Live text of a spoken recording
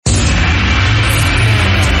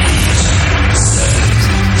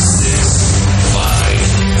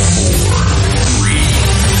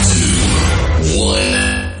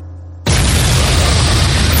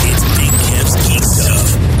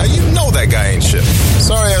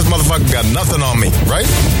motherfucker got nothing on me, right?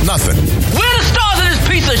 Nothing. Where are the stars of this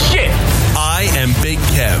piece of shit? I am Big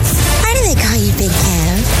Kev. Why do they call you Big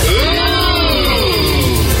Kev?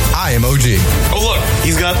 I am OG. Oh, look,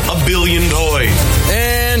 he's got a billion toys.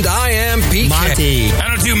 And I am PK. Monty. I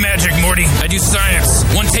don't do magic, Morty. I do science.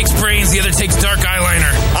 One takes brains, the other takes dark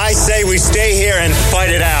eyeliner. I say we stay here and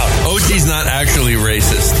fight it out. OG's not actually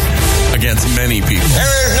racist against many people.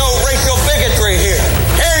 There is no racial bigotry here.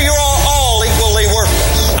 Here you are all equally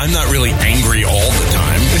worthless. I'm not really angry all the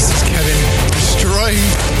time. This is Kevin destroying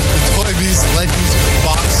the Toy Biz Legends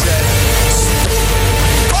box set.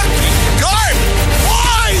 God!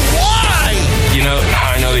 Why? You know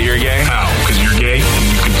how I know that you're gay? How? Because you're gay and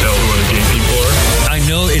you can tell who other gay people are? I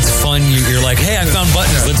know it's fun. You're like, hey, I found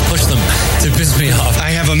buttons. Let's push them to piss me off. I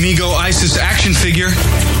have Amigo Isis action figure.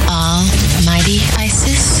 Almighty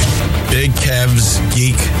Isis.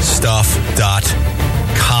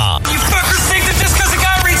 BigKevsGeekStuff.com. You fuckers think that just because a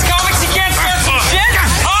guy reads comics he can't start some shit?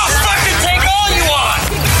 I'll fucking take all you want!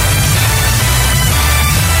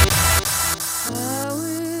 I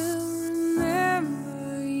will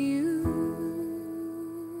remember you.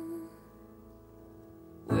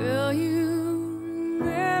 Will you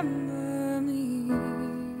remember me?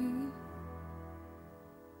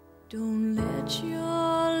 Don't let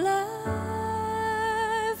your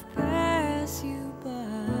life pass you by.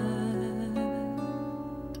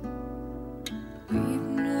 Weep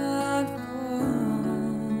not for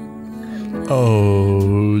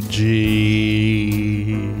OG.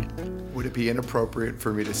 Would it be inappropriate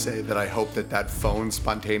for me to say that I hope that phone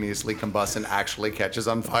spontaneously combusts and actually catches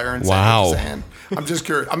on fire and Wow. hand? I'm just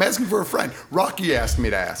curious. I'm asking for a friend. Rocky asked me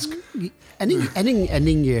to ask.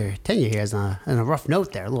 Ending your tenure here is on a rough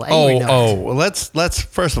note there. A little angry note. Well, let's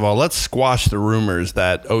first of all, let's squash the rumors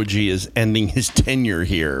that OG is ending his tenure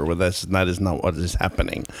here. Well, that is not what is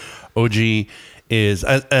happening. OG is,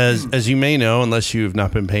 as you may know, unless you have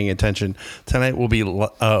not been paying attention, tonight will be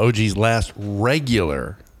OG's last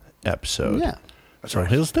regular episode. Yeah. So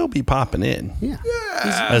he'll still be popping in. Yeah.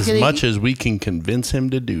 As much as we can convince him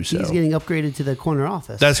to do so. He's getting upgraded to the corner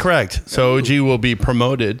office. That's correct. So OG will be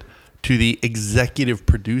promoted to the executive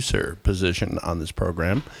producer position on this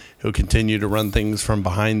program. He'll continue to run things from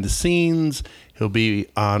behind the scenes. He'll be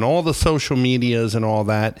on all the social medias and all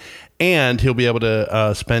that. And he'll be able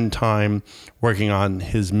to spend time working on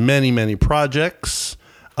his many, many projects,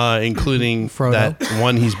 including that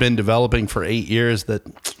one he's been developing for 8 years that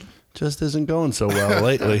just isn't going so well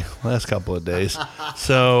lately, last couple of days.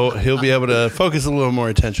 So he'll be able to focus a little more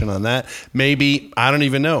attention on that. Maybe, I don't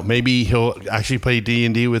even know, maybe he'll actually play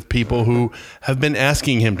D&D with people who have been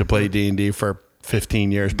asking him to play D&D for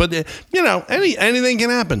 15 years. But, anything can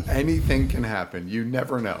happen. Anything can happen. You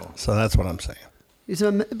never know. So that's what I'm saying.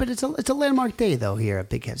 But it's a landmark day, though, here at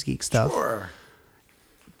Big Kev's Geek Stuff. Sure.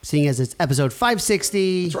 Seeing as it's episode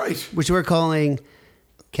 560. That's right. Which we're calling...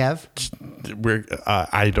 Kev?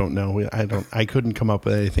 I don't know. I couldn't come up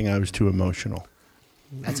with anything. I was too emotional.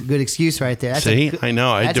 That's a good excuse right there. I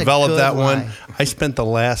know. I developed that one. I spent the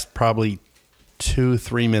last probably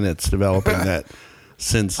 2-3 minutes developing that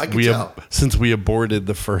since we aborted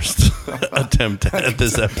the first attempt at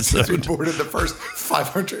this episode. We aborted the first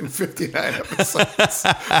 559 episodes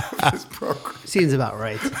of this program. Seems about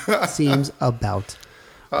right.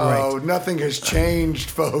 Oh, nothing has changed,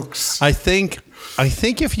 folks. I think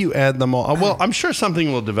if you add them all, well, I'm sure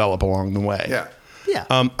something will develop along the way. Yeah.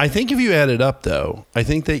 I think if you add it up, though, I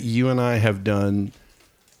think that you and I have done,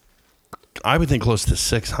 I would think close to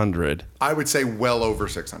 600. I would say well over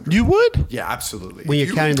 600. You would? Yeah, absolutely. When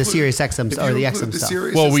you're counting the Sirius XM or the XM stuff.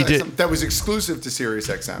 We did. That was exclusive to Sirius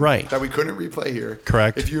XM. Right. That we couldn't replay here.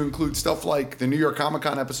 Correct. If you include stuff like the New York Comic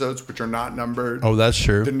Con episodes, which are not numbered. Oh, that's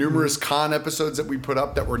true. The numerous con episodes that we put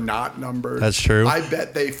up that were not numbered. That's true. I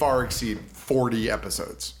bet they far exceed 40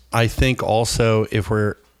 episodes. I think also if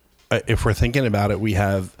we're thinking about it, we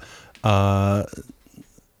have was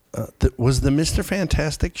the Mr.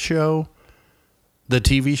 Fantastic show, the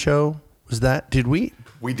TV show, did we?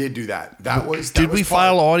 We did do that. Did we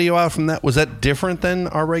file audio out from that? Was that different than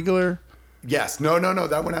our regular? Yes. No.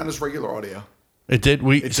 That went out as regular audio. It did.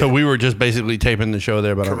 We were just basically taping the show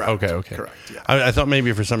there, but correct. Okay. Correct. Yeah. I thought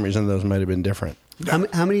maybe for some reason those might have been different. No.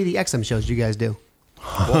 How many of the XM shows do you guys do?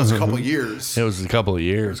 Well, it was a couple of years. It was a couple of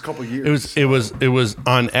years. It was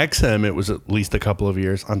on XM. It was at least a couple of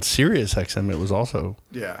years. On Sirius XM, it was also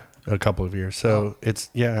a couple of years. So it's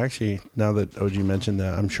actually, now that OG mentioned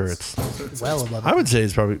that, I'm sure it's well above. I would say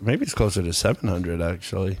it's probably maybe it's closer to 700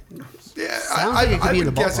 actually. Yeah, I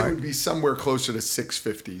would guess it would be somewhere closer to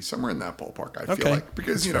 650, somewhere in that ballpark. I feel like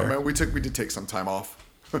because man, we did take some time off.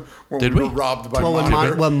 when Did we we? were robbed by Well,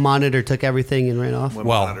 Monitor. when Monitor took everything and ran off. When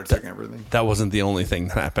Well, Monitor took everything. That wasn't the only thing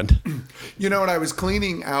that happened. You know, when I was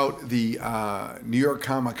cleaning out the New York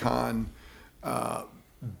Comic Con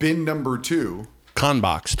bin number 2,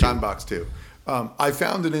 Conbox, too. Conbox 2, I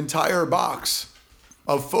found an entire box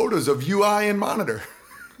of photos of UI and Monitor.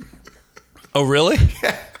 Oh, really?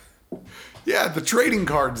 Yeah, the trading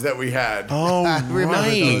cards that we had. Oh, I remember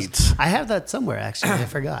right. those. I have that somewhere, actually. I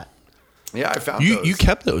forgot. Yeah, I found You those. you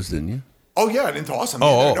kept those, didn't you? Oh yeah, it's awesome.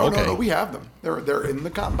 Oh, no, okay. no, we have them. They're in the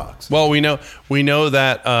Conbox. Well, we know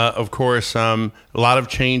that of course a lot of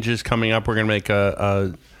changes coming up. We're going to make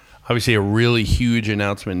obviously a really huge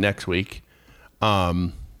announcement next week.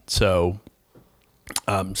 So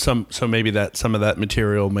maybe that some of that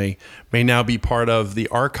material may now be part of the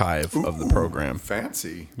archive of the program.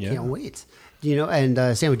 Fancy. Yeah. Can't wait. You know, and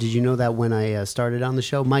Sam, did you know that when I started on the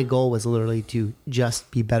show, my goal was literally to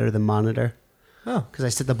just be better than Monitor? Oh, because I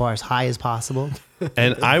set the bar as high as possible.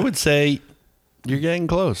 And I would say you're getting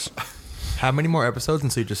close. How many more episodes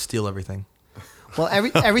until you just steal everything? Well,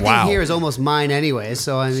 everything Wow. here is almost mine anyway.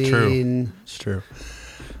 So I mean, It's true.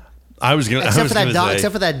 I was gonna except for that say,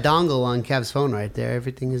 except for that dongle on Kev's phone right there,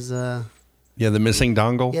 everything is yeah, the missing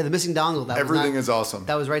dongle the missing dongle. That Everything was is awesome.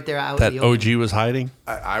 That was right there out that in the open. OG was hiding.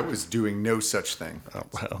 I was doing no such thing. Oh,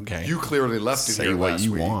 okay. You clearly left it Say here what last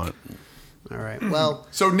you week. want. All right. Well,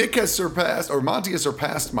 So Nick has surpassed, or Monty has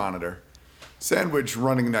surpassed Monitor. Sandwich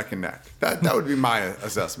running neck and neck. That would be my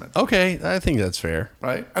assessment, Okay, I think that's fair.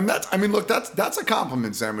 right? And that's a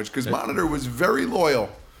compliment, Sandwich, because Monitor was very loyal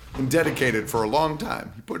and dedicated for a long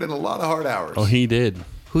time. He put in a lot of hard hours. Oh, he did.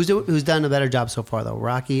 who's done a better job so far though,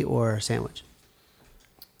 Rocky or Sandwich?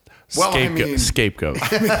 Well, I mean- Scapegoat.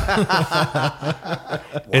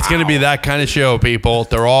 It's going to be that kind of show, people.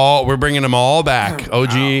 We're bringing them all back.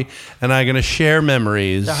 OG and I going to share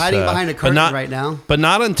memories. They're hiding behind a but curtain not- right now. but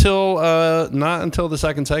not until the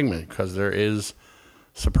second segment, because there is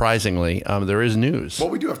surprisingly there is news. Well,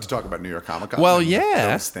 we do have to talk about New York Comic Con. Well, and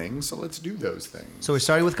yeah. those things. So let's do those things. So we're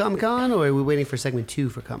starting with Comic Con, or are we waiting for segment 2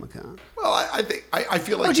 for Comic Con? Well, I think I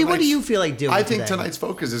feel like. OG, what do tonight's- you feel like doing I think today? tonight's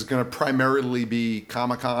focus is going to primarily be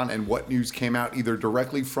Comic Con and what news came out either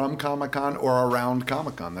directly from Comic Con or around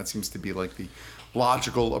Comic Con. That seems to be like the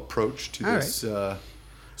logical approach to All this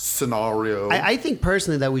scenario. I think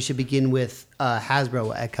personally that we should begin with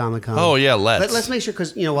Hasbro at Comic Con. Oh, yeah, let's. Let's make sure,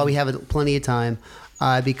 because while we have plenty of time,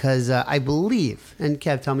 because I believe, and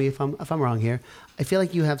Kev, tell me if I'm wrong here. I feel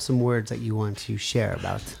like you have some words that you want to share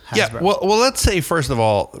about Hasbro. Yeah, well, let's say first of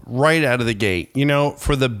all, right out of the gate,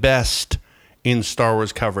 for the best in Star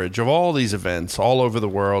Wars coverage of all these events all over the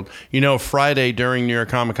world, Friday during New York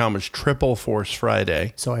Comic Con was Triple Force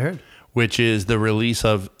Friday. So I heard. Which is the release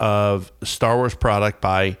of Star Wars product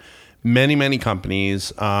by many, many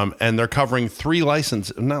companies, and they're covering three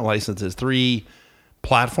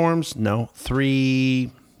platforms. No,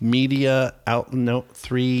 three media out. No,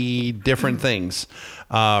 three different things.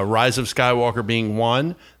 Rise of Skywalker being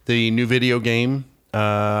one. The new video game.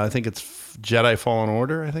 I think it's Jedi Fallen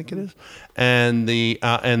Order. I think it is, and the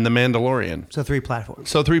Mandalorian. So 3 platforms.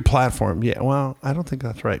 So 3 platform. Yeah. Well, I don't think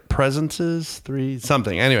that's right. Presences 3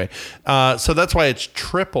 something. Anyway, so that's why it's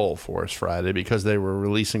Triple Force Friday, because they were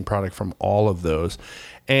releasing product from all of those,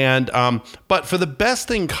 and but for the best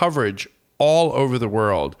thing coverage all over the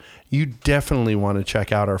world, you definitely want to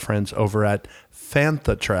check out our friends over at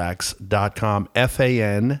Fanthatracks.com.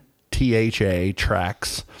 FANTHA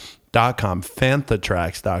tracks.com.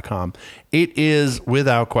 Fanthatracks.com. It is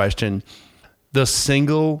without question the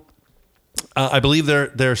single. I believe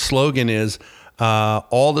their slogan is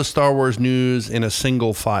all the Star Wars news in a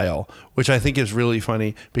single file, which I think is really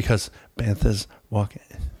funny because Bantha's walking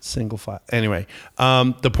single file. Anyway,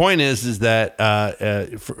 the point is that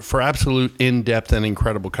for absolute in-depth and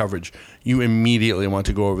incredible coverage, you immediately want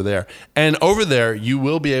to go over there. And over there, you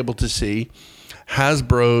will be able to see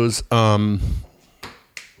Hasbro's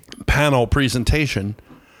panel presentation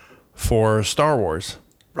for Star Wars.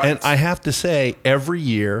 Right. And I have to say, every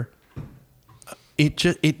year,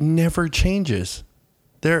 it never changes.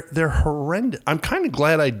 They're horrendous. I'm kind of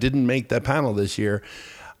glad I didn't make that panel this year.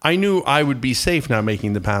 I knew I would be safe not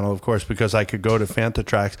making the panel, of course, because I could go to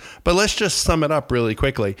Fantatracks. But let's just sum it up really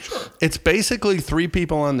quickly. Sure. It's basically 3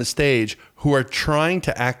 people on the stage who are trying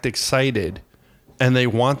to act excited, and they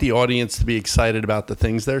want the audience to be excited about the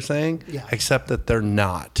things they're saying, except that they're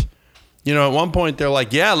not. At one point they're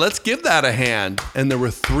like, yeah, let's give that a hand. And there were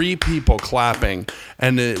 3 people clapping,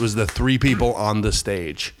 and it was the 3 people on the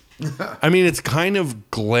stage. I mean, it's kind of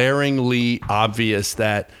glaringly obvious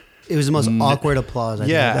that it was the most awkward applause I've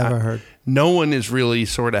ever heard. No one is really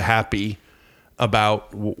sort of happy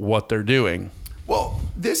about what they're doing. Well,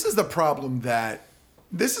 this is a problem that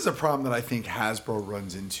I think Hasbro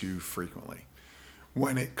runs into frequently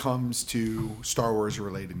when it comes to Star Wars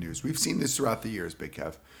related news. We've seen this throughout the years, Big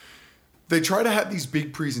Kev. They try to have these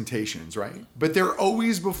big presentations, right? But they're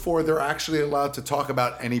always before they're actually allowed to talk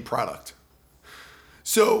about any product.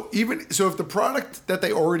 So if the product that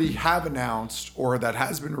they already have announced or that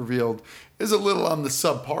has been revealed is a little on the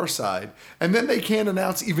subpar side, and then they can't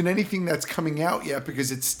announce even anything that's coming out yet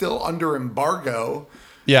because it's still under embargo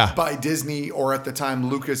by Disney or at the time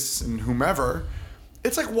Lucas and whomever,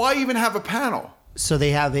 it's like, why even have a panel? So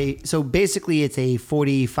basically it's a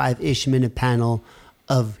 45-ish minute panel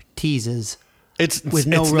of teases. It's with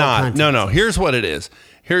no real not. content. No. Here's what it is.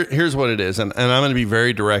 Here's what it is, and I'm going to be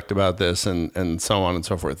very direct about this, and so on and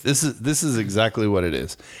so forth. This is exactly what it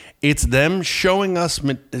is. It's them showing us.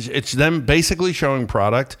 It's them basically showing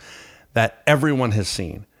product that everyone has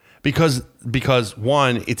seen, because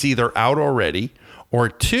one, it's either out already, or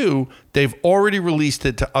two, they've already released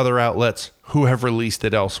it to other outlets who have released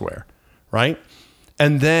it elsewhere, right?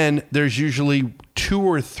 And then there's usually 2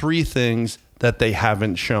 or 3 things that they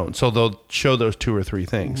haven't shown, so they'll show those 2 or 3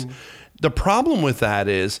 things. Mm-hmm. The problem with that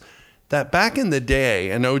is that back in the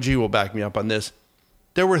day, and OG will back me up on this,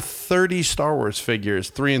 there were 30 Star Wars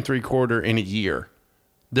figures, 3 3/4 in a year.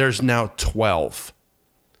 There's now 12.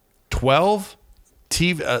 12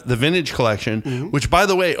 TV, the vintage collection, which, by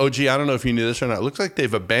the way, OG, I don't know if you knew this or not, it looks like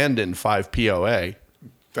they've abandoned 5 POA.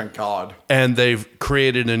 Thank God. And they've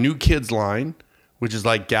created a new kids line, which is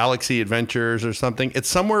like Galaxy Adventures or something. It's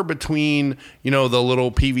somewhere between, the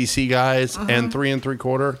little PVC guys and 3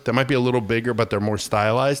 3/4. They might be a little bigger, but they're more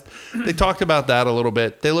stylized. They talked about that a little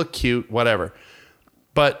bit. They look cute, whatever.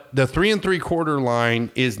 But the 3 3/4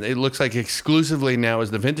 line it looks like exclusively now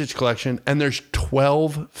is the vintage collection, and there's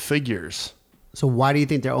 12 figures. So why do you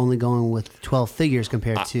think they're only going with 12 figures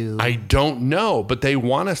compared to... I don't know, but they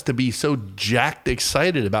want us to be so jacked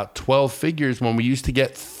excited about 12 figures when we used to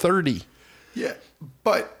get 30. Yeah.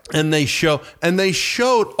 But they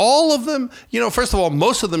showed all of them. First of all,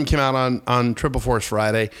 most of them came out on Triple Force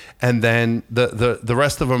Friday, and then the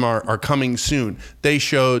rest of them are coming soon. They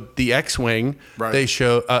showed the X-wing. Right. They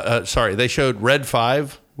showed Red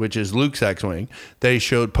 5, which is Luke's X-wing. They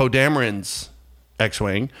showed Poe Dameron's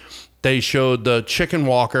X-wing. They showed the Chicken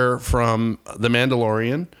Walker from The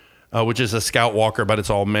Mandalorian, which is a Scout Walker, but it's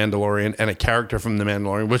all Mandalorian, and a character from The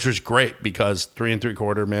Mandalorian, which was great because 3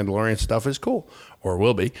 3/4 Mandalorian stuff is cool, or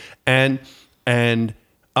will be, and a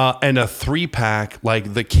 3-pack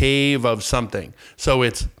like the Cave of something. So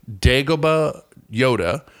it's Dagobah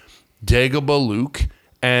Yoda, Dagobah Luke,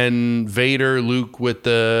 and Vader Luke with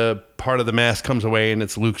the part of the mask comes away and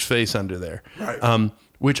it's Luke's face under there. Right.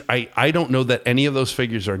 Which I don't know that any of those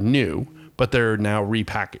figures are new, but they're now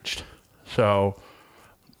repackaged. So.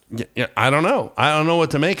 Yeah, I don't know. I don't know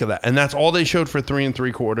what to make of that. And that's all they showed for 3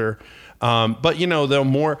 3/4.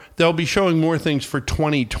 But they'll be showing more things for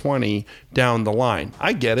 2020 down the line.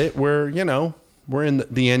 I get it. We're in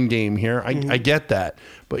the end game here. I get that.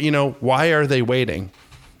 But why are they waiting?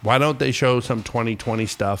 Why don't they show some 2020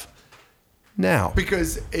 stuff now?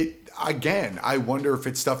 Because again, I wonder if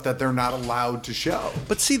it's stuff that they're not allowed to show.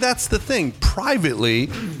 But see, that's the thing. Privately,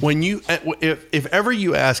 when if ever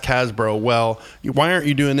you ask Hasbro, well, why aren't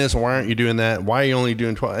you doing this? Why aren't you doing that? Why are you only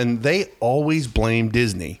doing 12? And they always blame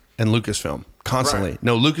Disney and Lucasfilm constantly. Right.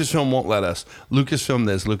 No, Lucasfilm won't let us. Lucasfilm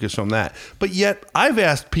this, Lucasfilm that. But yet, I've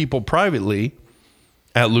asked people privately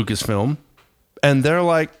at Lucasfilm, and they're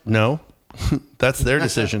like, no, that's their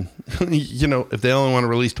decision. If they only want to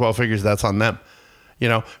release 12 figures, that's on them.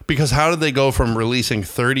 Because how did they go from releasing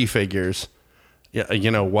 30 figures,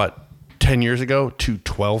 10 years ago to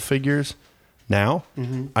 12 figures now?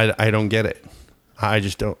 Mm-hmm. I don't get it. I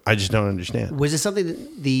just don't understand. Was it something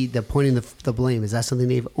that the pointing the blame, is that something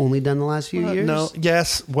they've only done the last few years? No.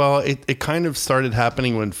 Yes. Well, it kind of started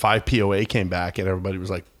happening when 5 POA came back and everybody was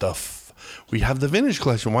like, we have the vintage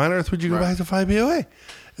collection. Why on earth would you go back to 5 POA?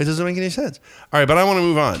 It doesn't make any sense. All right, but I want to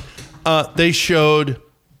move on. They showed,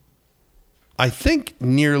 I think,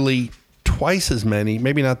 nearly twice as many,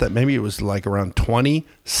 maybe not that, maybe it was like around 20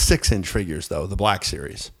 6-inch figures, though, the Black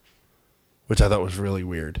Series, which I thought was really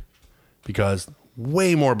weird because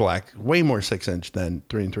way more 6-inch than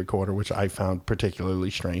 3 3/4, which I found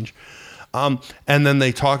particularly strange. And then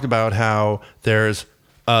they talked about how there's,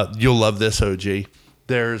 you'll love this, OG,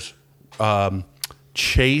 there's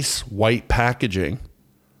Chase white packaging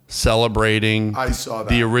celebrating I saw that.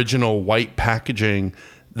 The original white packaging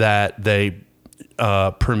that they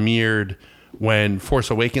premiered when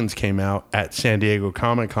Force Awakens came out at San Diego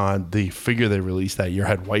Comic-Con, the figure they released that year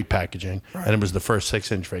had white packaging, and it was the first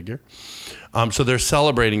 6-inch figure. So they're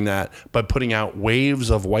celebrating that by putting out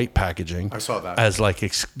waves of white packaging. I saw that. As like,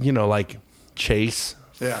 like Chase.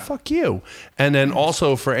 Yeah. Fuck you. And then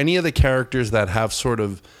also for any of the characters that have sort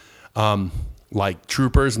of like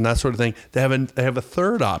troopers and that sort of thing, they have a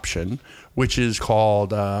third option, which is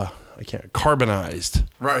called carbonized.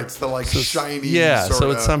 Right. It's the like shiny. Yeah. So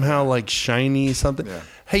sorta- it's somehow like shiny something. Yeah.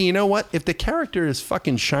 Hey, you know what? If the character is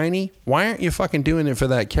fucking shiny, why aren't you fucking doing it for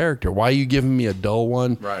that character? Why are you giving me a dull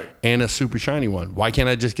one and a super shiny one? Why can't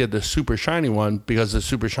I just get the super shiny one? Because the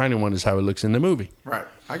super shiny one is how it looks in the movie. Right.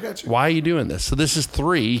 I got you. Why are you doing this? So this is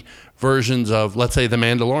 3 versions of, let's say, The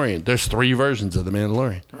Mandalorian. There's 3 versions of The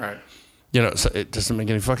Mandalorian. Right. So it doesn't make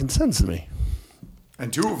any fucking sense to me.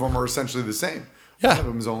 And 2 of them are essentially the same. Yeah. One of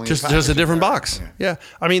them is only just a different box. Yeah.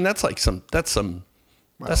 I mean, that's some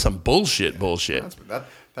bullshit.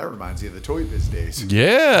 That reminds you of the Toy Biz days.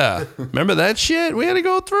 Yeah. Remember that shit we had to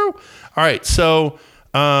go through? All right. So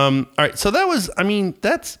that was,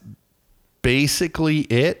 that's basically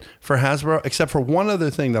it for Hasbro, except for one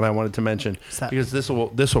other thing that I wanted to mention, because this will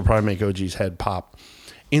probably make OG's head pop.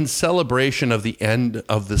 In celebration of the end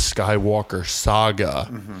of the Skywalker saga,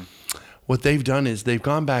 what they've done is they've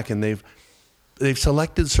gone back and they've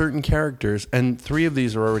selected certain characters, and 3 of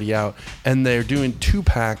these are already out, and they're doing 2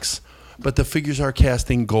 packs, but the figures are cast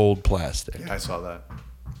in gold plastic. Yeah, I saw that.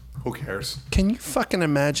 Who cares? Can you fucking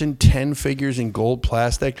imagine 10 figures in gold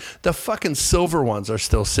plastic? The fucking silver ones are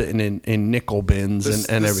still sitting in nickel bins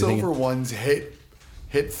and everything. The silver ones hit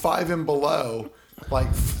 5 and below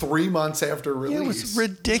like 3 months after release. It was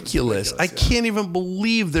ridiculous. I can't even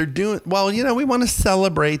believe they're doing. Well, we want to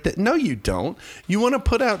celebrate that. No, you don't. You want to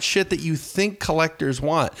put out shit that you think collectors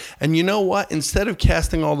want. And you know what? Instead of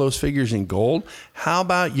casting all those figures in gold, how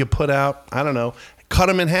about you put out, I don't know, cut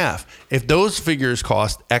them in half. If those figures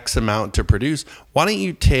cost X amount to produce, why don't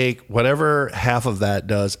you take whatever half of that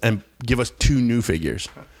does and give us 2 new figures?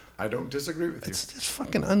 I don't disagree with you. It's just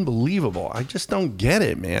fucking unbelievable. I just don't get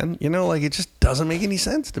it, man. It just doesn't make any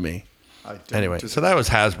sense to me. Anyway, so that was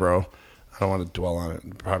Hasbro. I don't want to dwell on it.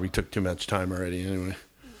 It probably took too much time already anyway.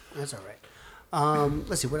 That's all right.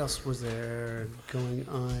 Let's see. What else was there going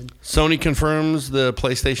on? Sony confirms the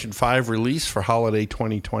PlayStation 5 release for holiday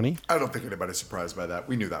 2020. I don't think anybody's surprised by that.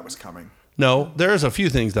 We knew that was coming. No, there's a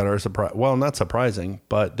few things that are not surprising,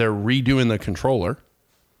 but they're redoing the controller.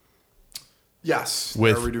 Yes,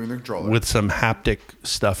 they're redoing the controller. With some haptic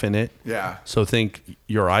stuff in it. Yeah. So think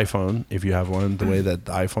your iPhone, if you have one, the way that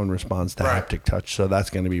the iPhone responds to haptic touch. So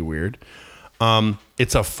that's going to be weird.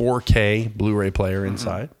 It's a 4K Blu-ray player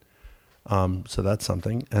inside. So that's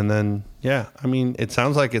something. And then, it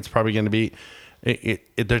sounds like it's probably going to be...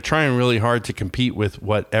 they're trying really hard to compete with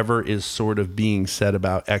whatever is sort of being said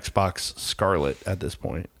about Xbox Scarlet at this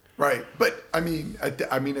point. Right. But,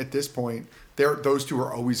 at this point... Those 2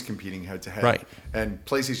 are always competing head to head. Right. And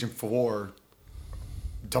PlayStation 4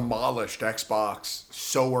 demolished Xbox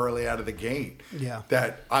so early out of the gate. Yeah.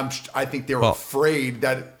 That I think they were afraid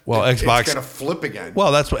that Xbox, it's going to flip again.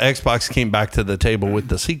 Well, that's what Xbox came back to the table with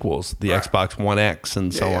the sequels, the Xbox One X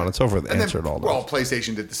and so on and so forth. Answered all those. Well,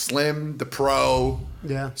 PlayStation did the Slim, the Pro.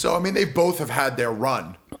 Yeah. So, they both have had their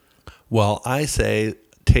run. Well, I say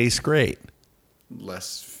tastes great.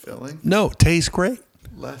 Less filling? No, tastes great.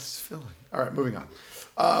 Less filling. All right, moving on.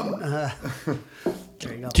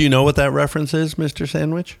 Do you know what that reference is, Mr.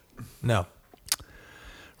 Sandwich? No.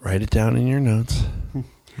 Write it down in your notes.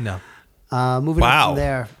 No. Moving on from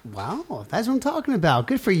there. Wow, that's what I'm talking about.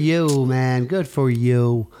 Good for you, man. Good for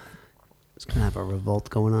you. It's going to have a revolt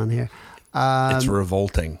going on here. It's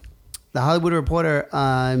revolting. The Hollywood Reporter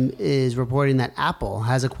is reporting that Apple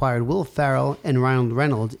has acquired Will Ferrell and Ryan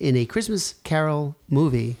Reynolds in a Christmas Carol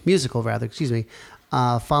musical,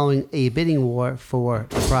 following a bidding war for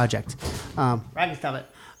the project. Raggy, stop it.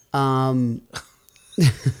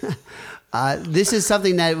 This is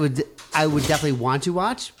something that I would definitely want to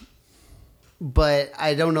watch, but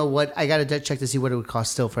I don't know what. I got to check to see what it would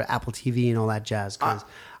cost still for Apple TV and all that jazz. Because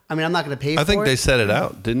I'm not going to pay for it. I think they set it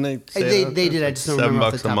out, didn't they? They did. I just don't remember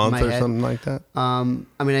off the top of my head. $7 a month or something like that.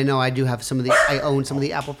 I know I do have I own some of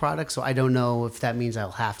the Apple products, so I don't know if that means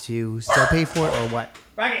I'll have to still pay for it or what.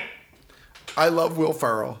 Raggy. I love Will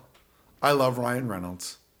Ferrell. I love Ryan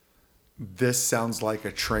Reynolds. This sounds like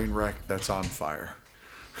a train wreck that's on fire.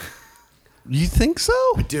 You think so?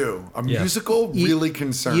 I do. A musical really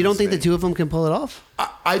concerns me. You don't think the 2 of them can pull it off?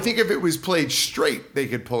 I think if it was played straight, they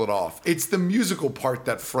could pull it off. It's the musical part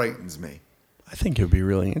that frightens me. I think it would be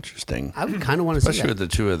really interesting. I would kind of want to see that. Especially with the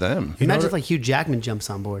 2 of them. Imagine if Hugh Jackman jumps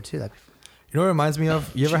on board too. You know what it reminds me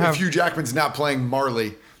of? You ever If have? Hugh Jackman's not playing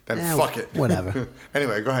Marley, then fuck it. Whatever.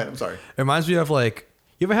 Anyway, go ahead. I'm sorry. It reminds me of like,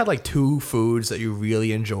 you ever had like two foods that you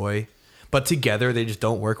really enjoy, but together they just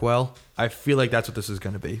don't work well? I feel like that's what this is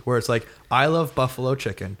going to be. Where it's like, I love buffalo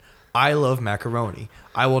chicken. I love macaroni.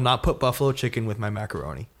 I will not put buffalo chicken with my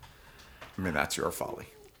macaroni. I mean, that's your folly.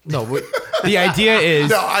 No, the idea is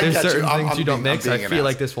No, I there's get you. certain I'm things you don't being- I'm mix. I being an feel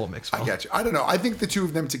like ass. this won't mix well. I get you. I don't know. I think the two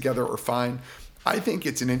of them together are fine. I think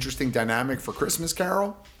it's an interesting dynamic for Christmas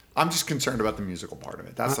Carol. I'm just concerned about the musical part of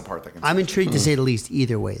it. That's the part that concerns I'm me. intrigued to say the least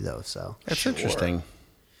either way, though. So That's interesting.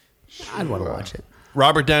 I'd want to watch it.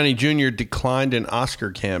 Robert Downey Jr. declined an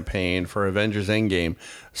Oscar campaign for Avengers Endgame.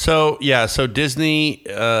 So Disney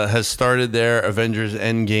has started their Avengers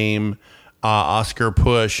Endgame Oscar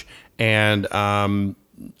push, and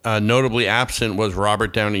notably absent was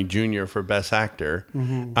Robert Downey Jr. for Best Actor.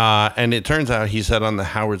 And it turns out he said on the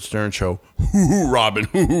Howard Stern show, "Hoo-hoo, Robin,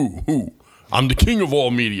 hoo-hoo-hoo. I'm the king of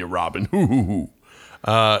all media, Robin, hoo-hoo-hoo."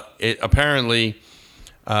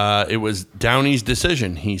 It was Downey's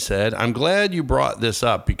decision, he said. "I'm glad you brought this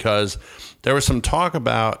up because there was some talk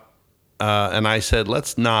about, and I said,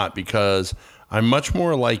 let's not, because I'm much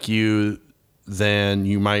more like you than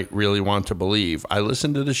you might really want to believe. I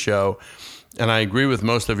listened to the show, and I agree with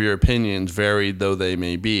most of your opinions, varied though they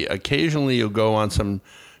may be. Occasionally you'll go on some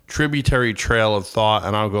tributary trail of thought,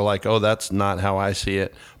 and I'll go like, oh, that's not how I see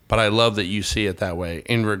it. But I love that you see it that way,"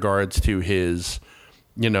 in regards to his,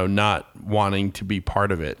 not wanting to be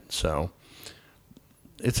part of it. So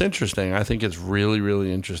it's interesting. I think it's really,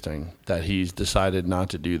 really interesting that he's decided not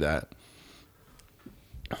to do that.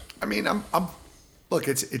 I mean, look,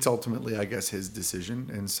 it's ultimately, I guess, his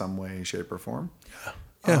decision in some way, shape, or form.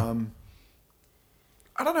 Yeah.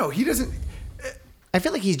 I don't know. He doesn't. I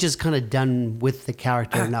feel like he's just kind of done with the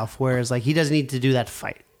character enough, whereas like he doesn't need to do that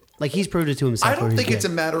fight. Like he's proved it to himself. I don't where he's think it's a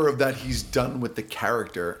good. matter of that he's done with the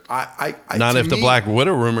character. Not to if the me- Black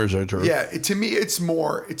Widow rumors are true. Yeah, to me, it's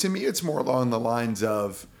more along the lines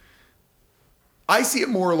of. I see it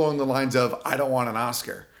more along the lines of I don't want an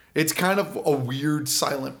Oscar. It's kind of a weird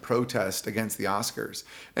silent protest against the Oscars.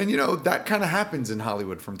 And, that kind of happens in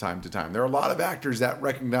Hollywood from time to time. There are a lot of actors that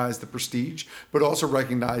recognize the prestige, but also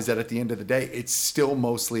recognize that at the end of the day, it's still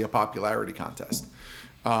mostly a popularity contest.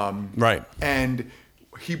 Right. And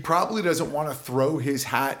he probably doesn't want to throw his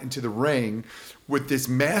hat into the ring with this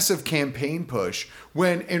massive campaign push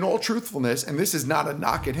when, in all truthfulness, and this is not a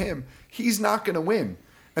knock at him, he's not going to win.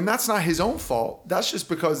 And that's not his own fault. That's just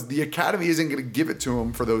because the Academy isn't going to give it to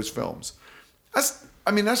him for those films. That's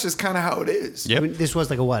just kind of how it is. I mean, this was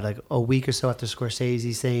like a week or so after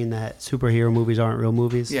Scorsese saying that superhero movies aren't real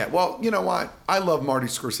movies. Yeah, well, you know what? I love Marty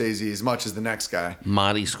Scorsese as much as the next guy.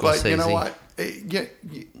 Marty Scorsese. But you know what?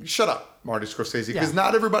 Shut up, Marty Scorsese, because Yeah.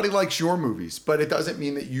 not everybody likes your movies, but it doesn't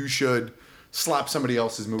mean that you should slap somebody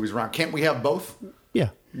else's movies around. Can't we have both?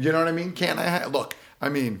 Yeah. You know what I mean? Can't I have... Look, I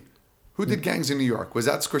mean... Who did Gangs in New York? Was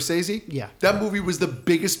that Scorsese? Yeah. That movie was the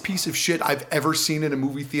biggest piece of shit I've ever seen in a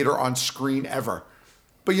movie theater on screen ever.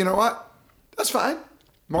 But you know what? That's fine.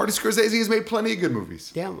 Marty Scorsese has made plenty of good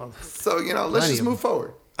movies. Yeah. Well, So, let's Plenty just of move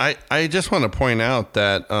forward. I just want to point out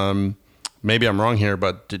that maybe I'm wrong here,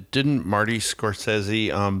 but didn't Marty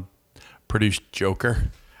Scorsese produce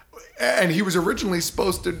Joker? And he was originally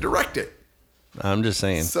supposed to direct it. I'm just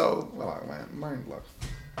saying. So, mine, look.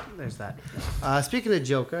 there's that. Speaking of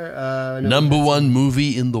Joker, Number one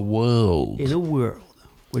movie in the world. in a world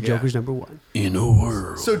where Yeah. Joker's number one. In a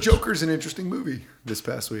world. So Joker's an interesting movie this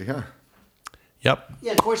past week, huh? Yep.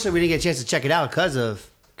 Yeah, unfortunately, we didn't get a chance to check it out because of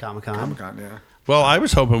Comic-Con. Comic-Con, yeah. Well, I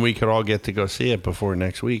was hoping we could all get to go see it before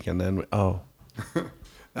next week, and then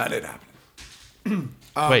That didn't happen.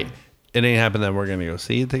 wait, it ain't happen that we're going to go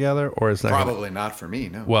see it together, or it's not. Probably not for me,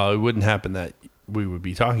 no. Well, it wouldn't happen that we would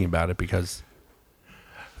be talking about it because.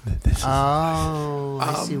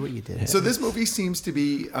 I see what you did. So this movie seems to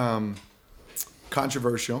be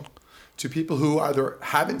controversial to people who either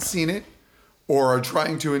haven't seen it or are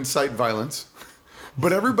trying to incite violence.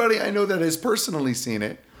 But everybody I know that has personally seen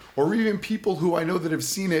it, or even people who I know that have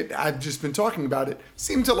seen it, I've just been talking about it,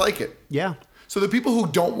 seem to like it. Yeah. So the people who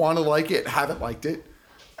don't want to like it haven't liked it.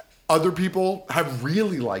 Other people have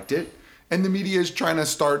really liked it. And the media is trying to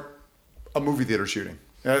start a movie theater shooting.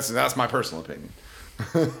 That's my personal opinion.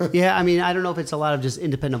 Yeah, I mean, I don't know if it's a lot of just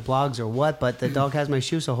independent blogs or what, but the dog has my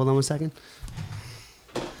shoe, so hold on 1 second.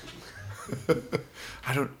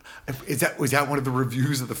 Was that one of the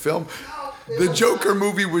reviews of the film? The Joker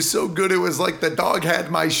movie was so good it was like the dog had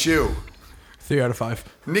my shoe. 3 out of 5.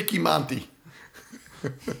 Nicky Monty.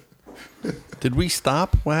 Did we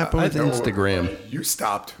stop? What happened with know. Instagram? You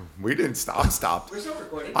stopped. We didn't stop. Stopped. We're still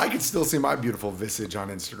recording. I can still see my beautiful visage on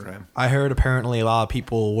Instagram. I heard apparently a lot of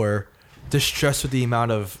people were distressed with the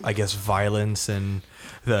amount of, I guess, violence and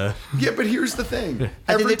the... Yeah, but here's the thing.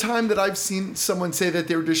 Every time that I've seen someone say that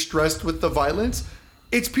they're distressed with the violence,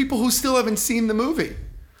 it's people who still haven't seen the movie.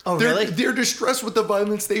 Oh, really? They're distressed with the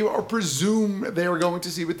violence they are presume they are going to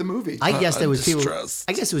see with the movie. I guess there was people. Distressed.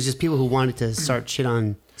 I guess it was just people who wanted to start shit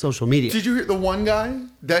on social media. Did you hear the one guy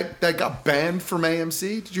that got banned from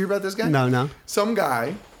AMC? Did you hear about this guy? No. Some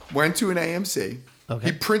guy went to an AMC. Okay.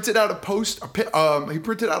 He printed out he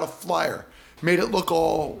printed out a flyer, made it look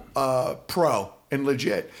all pro and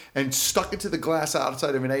legit, and stuck it to the glass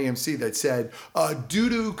outside of an AMC that said, due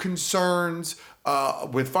to concerns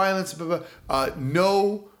with violence,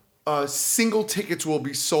 no single tickets will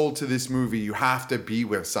be sold to this movie. You have to be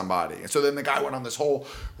with somebody. And so then the guy went on this whole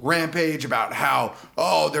rampage about how,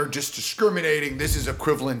 they're just discriminating. This is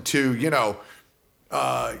equivalent to,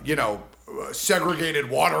 segregated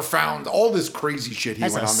water fountains, all this crazy shit he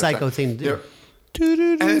That's went a on. psycho thing to do.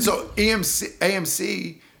 And so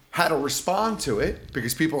AMC had to respond to it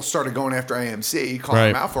because people started going after AMC,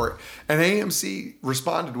 calling them out for it. And AMC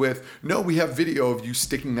responded with, no, we have video of you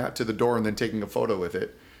sticking that to the door and then taking a photo with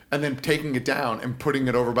it. And then taking it down and putting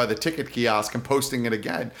it over by the ticket kiosk and posting it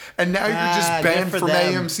again. And now you're just banned from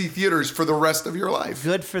AMC theaters for the rest of your life.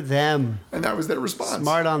 Good for them. And that was their response.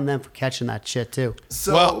 Smart on them for catching that shit too.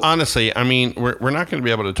 So, well, honestly, I mean, we're not going to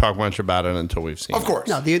be able to talk much about it until we've seen it. Of course.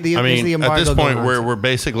 No, I mean, at this point, we're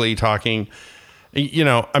basically talking...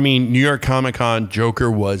 New York Comic Con,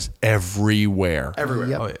 Joker was everywhere. Everywhere.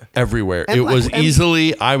 Yep. Oh, yeah. Everywhere. And it was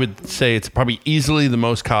easily, I would say it's probably easily the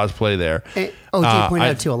most cosplay there. Jay pointed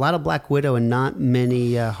out too, a lot of Black Widow and not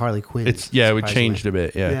many Harley Quinn. It changed a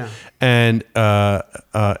bit, yeah. And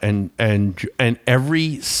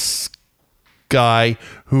every guy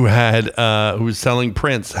who was selling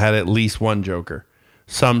prints had at least one Joker,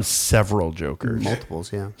 some several Jokers,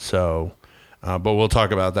 multiples, yeah. So. But we'll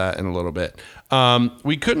talk about that in a little bit.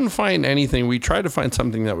 We couldn't find anything. We tried to find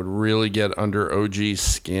something that would really get under OG's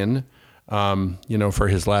skin, for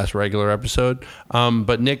his last regular episode.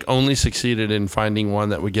 But Nick only succeeded in finding one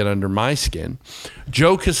that would get under my skin.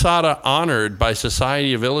 Joe Quesada honored by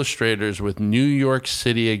Society of Illustrators with New York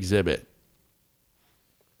City exhibit.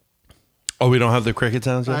 Oh, we don't have the cricket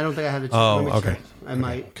sounds yet? I don't think I have the. Oh, okay. I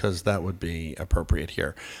might. Because that would be appropriate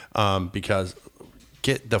here. Because...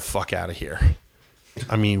 Get the fuck out of here.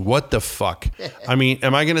 I mean, what the fuck? I mean,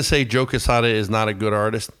 am I going to say Joe Quesada is not a good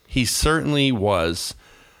artist? He certainly was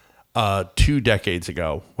 2 decades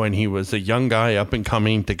ago when he was a young guy up and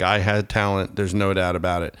coming. The guy had talent. There's no doubt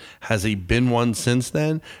about it. Has he been one since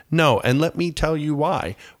then? No. And let me tell you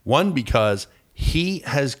why. One, because he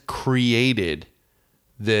has created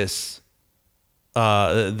this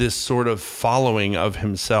sort of following of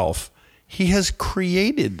himself. He has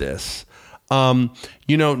created this.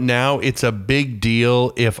 Now it's a big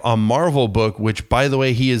deal if a Marvel book, which by the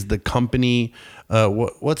way, he is the company,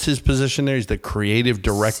 what's his position there? He's the creative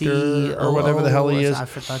director or whatever the hell he is. I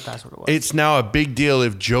thought that's what it was. It's now a big deal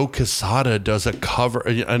if Joe Quesada does a cover,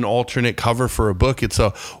 an alternate cover for a book. It's a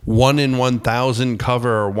 1 in 1,000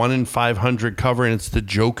 cover or 1 in 500 cover, and it's the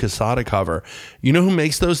Joe Quesada cover. You know who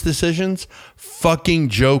makes those decisions? Fucking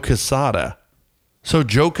Joe Quesada. So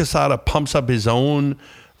Joe Quesada pumps up his own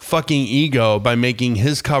fucking ego by making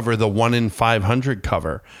his cover the 1 in 500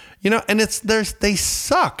 cover, and they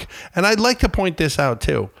suck. And I'd like to point this out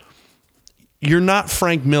too. You're not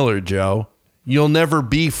Frank Miller, Joe. You'll never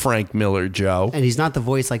be Frank Miller, Joe. And he's not the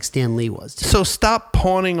voice like Stan Lee was too. So stop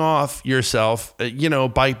pawning off yourself, by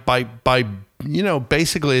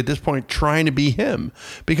basically at this point trying to be him.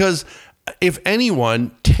 Because if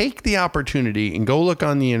anyone, take the opportunity and go look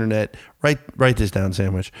on the internet. Write this down,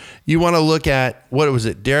 Sandwich. You want to look at, what was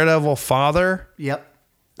it, Daredevil Father? Yep,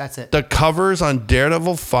 that's it. The covers on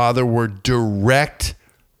Daredevil Father were direct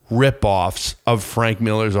rip-offs of Frank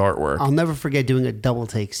Miller's artwork. I'll never forget doing a double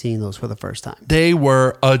take, seeing those for the first time. They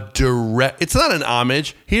were a direct... It's not an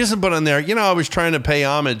homage. He doesn't put on there, I was trying to pay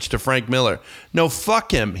homage to Frank Miller. No,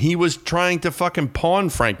 fuck him. He was trying to fucking pawn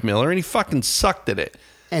Frank Miller, and he fucking sucked at it.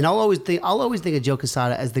 And I'll always think of Joe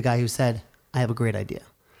Quesada as the guy who said, I have a great idea.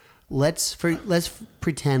 Let's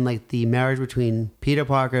pretend like the marriage between Peter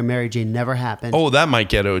Parker and Mary Jane never happened. Oh, that might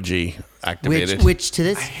get OG activated. Which to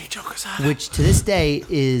this day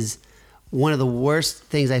is one of the worst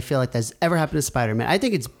things I feel like that's ever happened to Spider-Man. I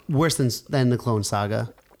think it's worse than the Clone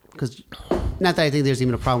Saga, because not that I think there's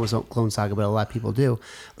even a problem with Clone Saga, but a lot of people do.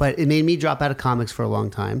 But it made me drop out of comics for a long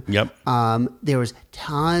time. Yep. There was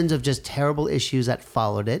tons of just terrible issues that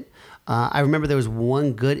followed it. I remember there was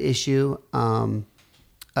one good issue, a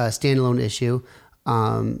standalone issue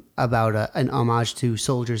about an homage to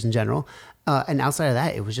soldiers in general. And outside of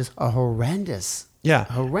that, it was just a horrendous. Yeah.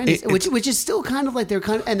 Horrendous. Which is still kind of like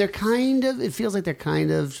it feels like they're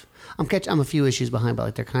kind of, I'm a few issues behind, but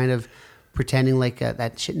like they're kind of pretending like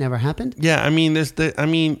that shit never happened. Yeah, I mean,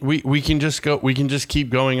 we can just keep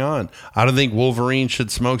going on. I don't think Wolverine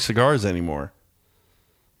should smoke cigars anymore.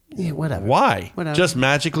 Yeah, whatever. Why? Whatever. Just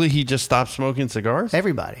magically he just stopped smoking cigars?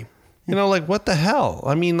 Everybody. You know, like, what the hell?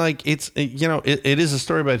 I mean, like, it is a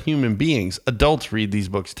story about human beings. Adults read these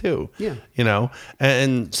books too. Yeah. You know,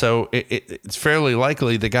 and so it's fairly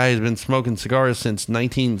likely the guy has been smoking cigars since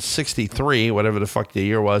 1963, whatever the fuck the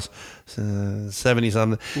year was, 70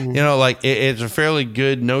 something. Mm-hmm. You know, like, it's a fairly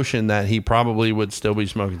good notion that he probably would still be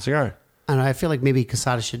smoking cigars. And I feel like maybe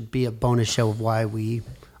Casada should be a bonus show of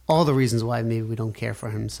all the reasons why maybe we don't care for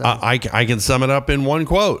him. So I can sum it up in one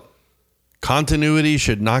quote. Continuity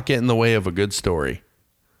should not get in the way of a good story.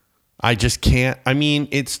 I just can't. I mean,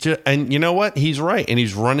 it's just, and you know what? He's right. And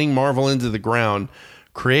he's running Marvel into the ground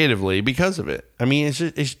creatively because of it. I mean,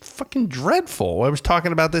 it's fucking dreadful. I was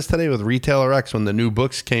talking about this today with Retailer X when the new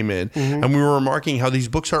books came in, and we were remarking how these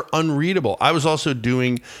books are unreadable. I was also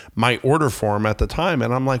doing my order form at the time,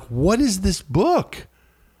 and I'm like, what is this book?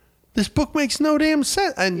 This book makes no damn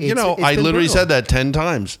sense. And, I literally said that 10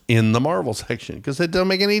 times in the Marvel section because it don't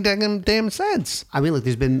make any damn sense. I mean, look,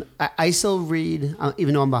 I still read,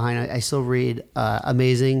 even though I'm behind, I still read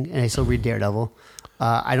Amazing and I still read Daredevil.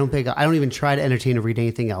 I don't even try to entertain or read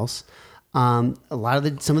anything else. Some of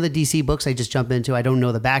the DC books I just jump into. I don't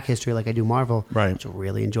know the back history like I do Marvel. Right. Which are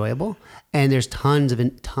really enjoyable. And there's tons of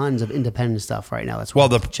independent stuff right now. That's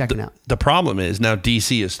worth checking out. The problem is now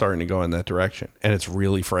DC is starting to go in that direction, and it's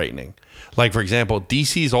really frightening. Like, for example,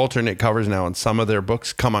 DC's alternate covers now in some of their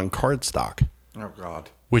books come on cardstock. Oh, God.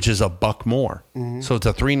 Which is $1 more. Mm-hmm. So it's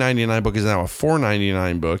a $3.99 book is now a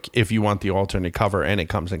 $4.99 book if you want the alternate cover, and it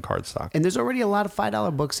comes in cardstock. And there's already a lot of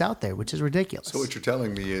 $5 books out there, which is ridiculous. So what you're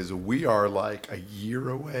telling me is we are like a year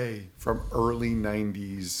away from early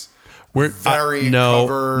 90s variant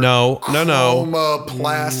cover, chroma,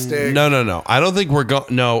 plastic. No. I don't think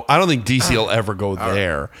I don't think DC will ever go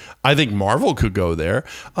there. Right. I think Marvel could go there.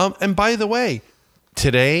 And by the way,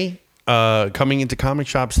 today, coming into comic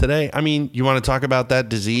shops today, I mean, you want to talk about that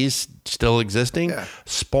disease still existing? Yeah.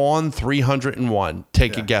 Spawn 301.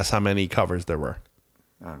 Take a guess how many covers there were.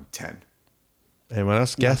 10. Anyone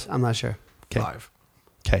else guess? I'm not sure. Okay. 5.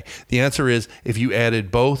 Okay. The answer is if you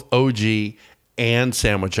added both OG and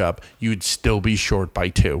Sandwich Up, you'd still be short by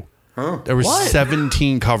 2. Huh? There were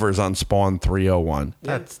 17 covers on Spawn 301.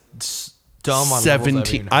 That's dumb on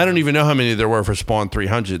 17. I don't even know how many there were for Spawn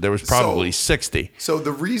 300. There was probably 60. So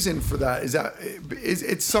the reason for that is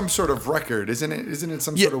it's some sort of record, isn't it? Isn't it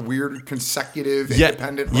some sort of weird consecutive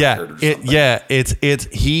independent record or something? It's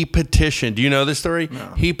he petitioned. Do you know this story?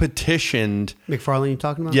 No. He petitioned McFarlane you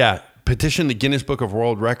talking about? Yeah. Petitioned the Guinness Book of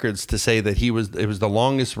World Records to say that it was the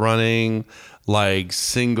longest running like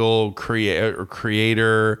single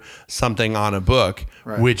creator something on a book,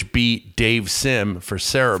 right, which beat Dave Sim for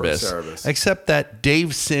Cerebus. Except that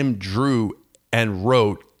Dave Sim drew and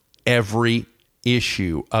wrote every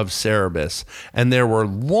issue of Cerebus, and there were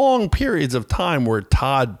long periods of time where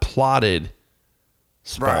Todd plotted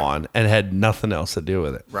Spawn and had nothing else to do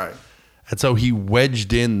with it. Right. And so he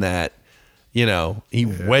wedged in that.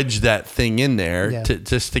 Wedged that thing in there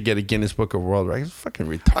to get a Guinness Book of World Records. It's fucking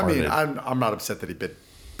retarded. I mean, I'm not upset that he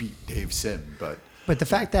beat Dave Sim, but the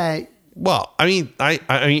fact that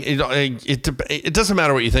it doesn't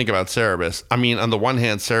matter what you think about Cerebus. I mean, on the one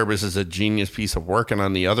hand, Cerebus is a genius piece of work, and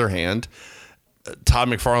on the other hand, Todd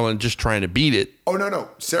McFarlane just trying to beat it. Oh no,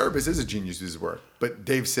 Cerebus is a genius piece of work, but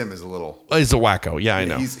Dave Sim is a little. He's a wacko. Yeah, I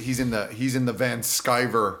know. He's in the Van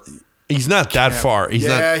Sciver. He's not that far. He's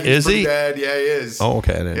not. Is he? Bad. Yeah, he is. Oh,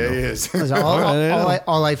 okay. I didn't know. He is.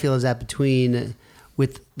 all I feel is that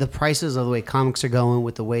with the prices of the way comics are going,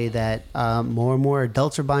 with the way that more and more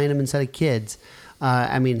adults are buying them instead of kids.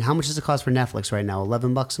 I mean, how much does it cost for Netflix right now?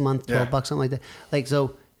 $11 a month, $12, something like that. Like,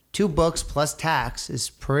 so 2 books plus tax is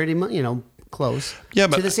pretty much, close. Yeah,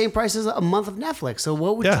 but to the same price as a month of Netflix. So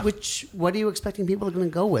what are you expecting people are going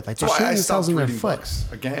to go with? Like, they're shooting themselves in their foot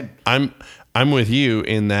again. I'm with you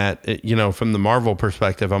in that, from the Marvel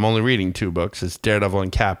perspective, I'm only reading 2 books. It's Daredevil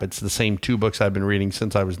and Cap. It's the same 2 books I've been reading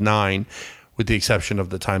since I was 9, with the exception of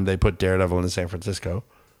the time they put Daredevil in San Francisco,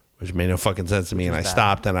 which made no fucking sense to me, and I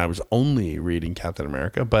stopped, and I was only reading Captain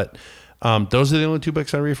America. But those are the only 2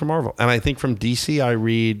 books I read from Marvel. And I think from DC, I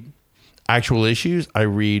read actual issues. I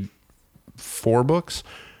read 4 books: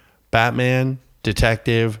 Batman,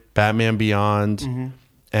 Detective, Batman Beyond,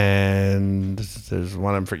 and there's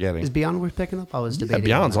one I'm forgetting. Is Beyond worth picking up? I was debating.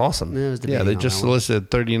 Beyond's on that. awesome. I was Yeah, debating they on just that one.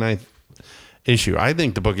 solicited 39th issue. I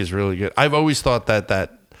think the book is really good. I've always thought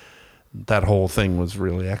that whole thing was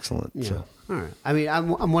really excellent. Yeah. So. All right. I mean,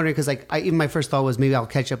 I'm wondering because like even my first thought was maybe I'll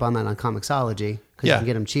catch up on that on Comixology because you can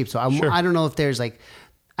get them cheap. So I don't know if there's like.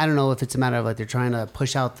 I don't know if it's a matter of like they're trying to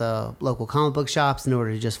push out the local comic book shops in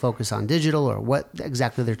order to just focus on digital or what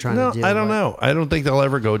exactly they're trying to do. I don't know. I don't think they'll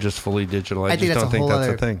ever go just fully digital. I just don't think that's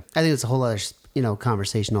a thing. I think it's a whole other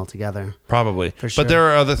conversation altogether. Probably. For sure. But there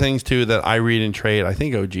are other things too that I read in trade. I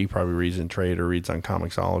think OG probably reads in trade or reads on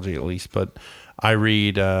Comixology at least. But I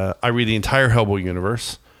read the entire Hellboy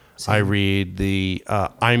universe. I read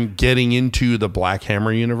I'm getting into the Black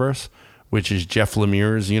Hammer universe, which is Jeff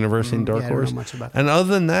Lemire's universe in Dark Horse. I don't know much about that. And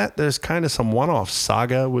other than that, there's kind of some one-offs.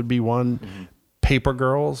 Saga would be one. Mm-hmm. Paper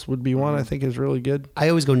Girls would be one I think is really good. I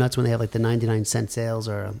always go nuts when they have like the 99-cent sales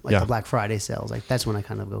or like the Black Friday sales. Like that's when I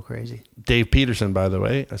kind of go crazy. Dave Peterson, by the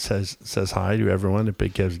way, says hi to everyone at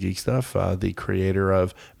Big Kev's Geek Stuff, the creator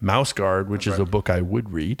of Mouse Guard, which is a book I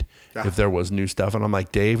would read if there was new stuff. And I'm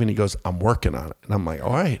like, Dave, and he goes, I'm working on it. And I'm like,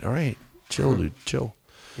 all right. Chill, dude, chill.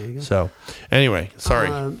 There you go. So, anyway,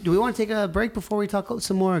 sorry. Do we want to take a break before we talk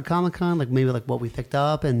some more at Comic-Con? Like maybe like what we picked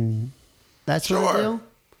up and that sort of deal?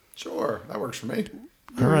 Sure. That works for me.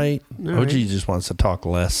 All right. All OG right. just wants to talk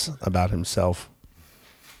less about himself.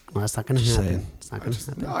 Well, that's not going to happen. saying. It's not going to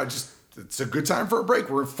happen. No, it's a good time for a break.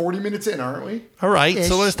 We're 40 minutes in, aren't we? All right,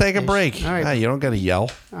 so Ish, let's take a ish. break. All right. Hey, you don't got to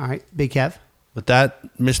yell. All right. Big Kev. With that,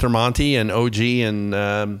 Mr. Monty and OG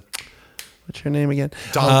and what's your name again?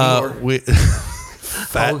 Dumbledore.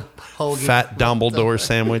 Fat Dumbledore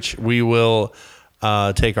sandwich. We will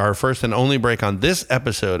take our first and only break on this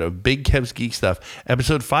episode of Big Kev's Geek Stuff,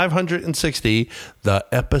 episode 560, the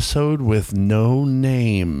episode with no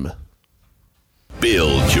name.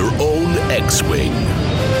 Build your own X-Wing.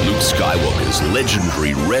 Luke Skywalker's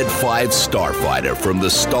legendary Red 5 starfighter from the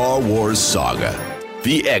Star Wars saga.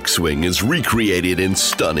 The X-Wing is recreated in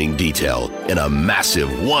stunning detail in a massive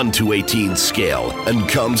 1:18 scale and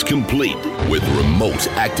comes complete with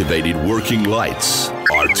remote-activated working lights,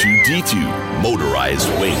 R2-D2 motorized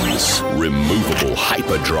wings, removable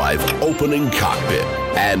hyperdrive opening cockpit,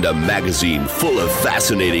 and a magazine full of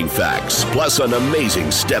fascinating facts, plus an amazing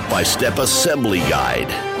step-by-step assembly guide.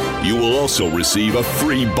 You will also receive a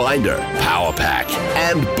free binder, power pack,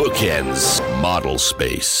 and bookends model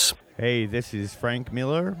space. Hey, this is Frank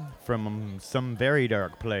Miller from Some Very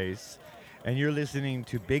Dark Place, and you're listening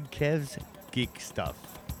to Big Kev's Geek Stuff.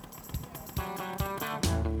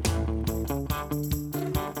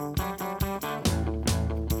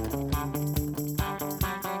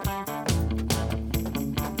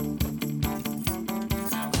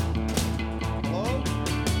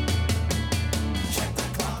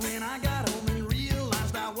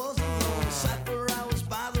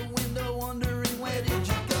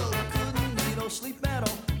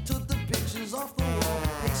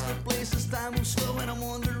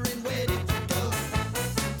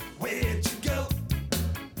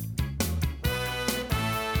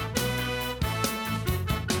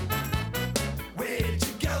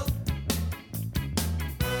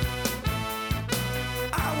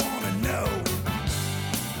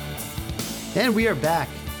 And we are back.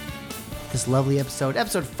 This lovely episode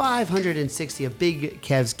 560 of Big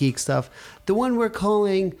Kev's Geek Stuff. The one we're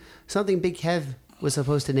calling something Big Kev was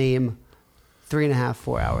supposed to name 3.5,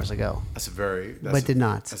 4 hours ago. But did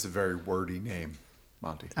not. That's a very wordy name,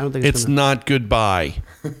 Monty. I don't think It's not goodbye.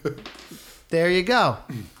 There you go.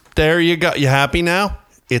 There you go. You happy now?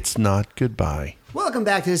 It's not goodbye. Welcome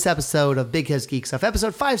back to this episode of Big Kev's Geek Stuff,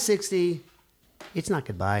 episode 560. It's not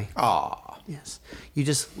goodbye. Aw. Yes. You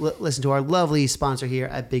just listen to our lovely sponsor here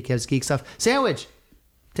at Big Kev's Geek Stuff. Sandwich,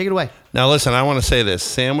 take it away. Now, listen, I want to say this.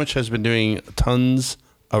 Sandwich has been doing tons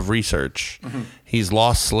of research. Mm-hmm. He's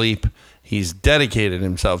lost sleep. He's dedicated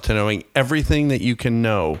himself to knowing everything that you can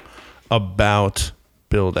know about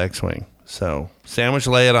Build X-Wing. So, Sandwich,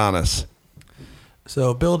 lay it on us.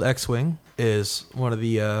 So, Build X-Wing is one of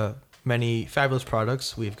the many fabulous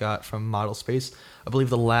products we've got from Model Space. I believe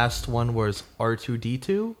the last one was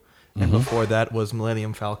R2-D2. And before that was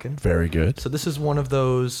Millennium Falcon. Very good. So this is one of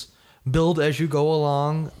those build as you go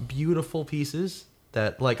along, beautiful pieces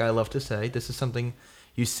that, like I love to say, this is something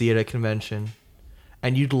you see at a convention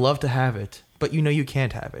and you'd love to have it, but you know you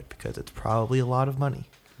can't have it because it's probably a lot of money.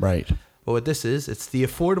 Right. But what this is, it's the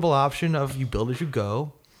affordable option of you build as you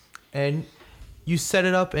go and you set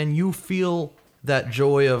it up and you feel that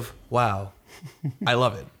joy of, wow, I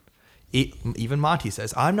love it. Even Monty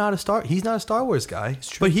says, he's not a Star Wars guy,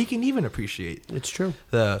 but he can even appreciate it's true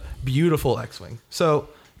the beautiful X-Wing. So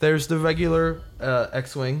there's the regular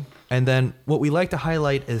X-Wing, and then what we like to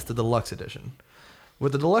highlight is the deluxe edition.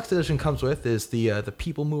 What the deluxe edition comes with is the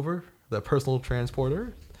people mover, the personal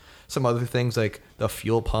transporter, some other things like the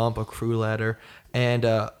fuel pump, a crew ladder, and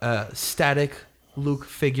a static Luke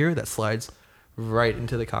figure that slides right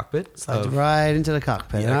into the cockpit. Slides right into the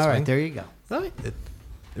cockpit. the All X-Wing. right, there you go.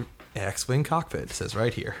 X-Wing cockpit, it says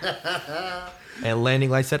right here. And landing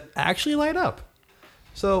lights that actually light up.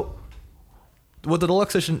 So what the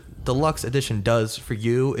deluxe edition does for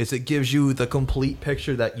you is it gives you the complete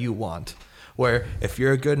picture that you want. Where if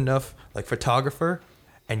you're a good enough like photographer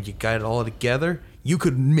and you got it all together, you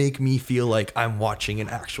could make me feel like I'm watching an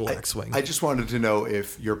actual X-Wing. I just wanted to know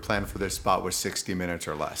if your plan for this spot was 60 minutes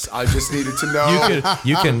or less. I just needed to know.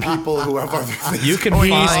 You can people who have other things you can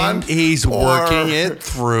going find on, He's working it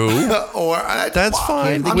through. Or That's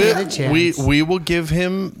fine. We will give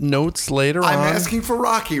him notes later I'm on. asking for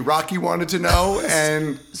Rocky. Rocky wanted to know,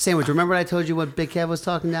 and Sandwich, remember I told you what Big Kev was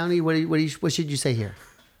talking down to you? What should you say here?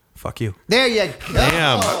 Fuck you. There you go.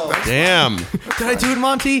 Damn. Did I do it,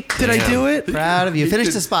 Monty? Did I do it? Proud of you.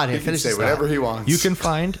 Finish the spot here. He can Finish the say spot. whatever he wants. You can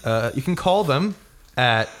find, you can call them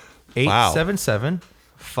at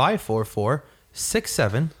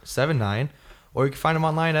 877-544-6779, or you can find them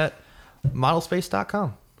online at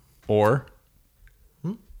modelspace.com. Or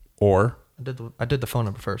I did the phone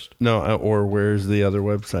number first. no, or where's the other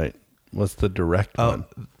website? What's the direct one?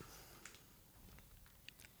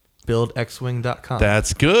 BuildXwing.com.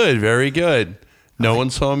 That's good. Very good. No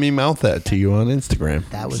one saw me mouth that to you on Instagram.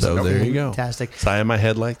 That was so. There you go. fantastic. So I have my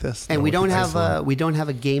head like this. And No, we don't it's have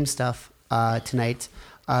a game stuff tonight.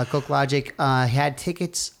 Coke Logic had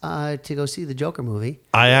tickets to go see the Joker movie.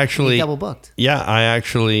 I actually double booked. Yeah, I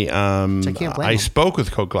actually I can't blame I him. spoke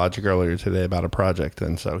with Coke Logic earlier today about a project,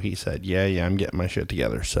 and so he said, "Yeah, I'm getting my shit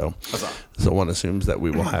together." So one assumes that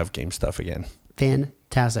we will have game stuff again.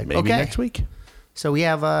 Fantastic. Maybe okay. next week. So we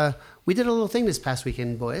have we did a little thing this past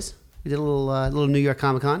weekend, boys. We did a little New York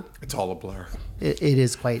Comic Con. It's all a blur. It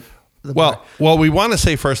is quite. Well, we want to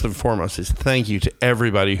say first and foremost is thank you to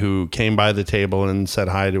everybody who came by the table and said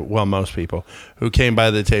hi to, well, most people who came by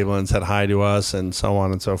the table and said hi to us and so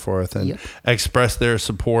on and so forth and expressed their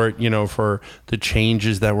support, for the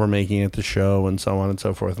changes that we're making at the show and so on and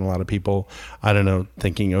so forth. And a lot of people, I don't know,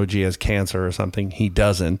 thinking OG has cancer or something. He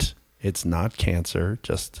doesn't. It's not cancer,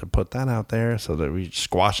 just to put that out there so that we're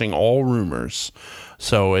squashing all rumors.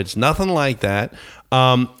 So it's nothing like that.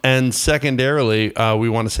 And secondarily, we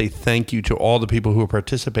want to say thank you to all the people who have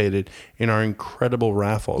participated in our incredible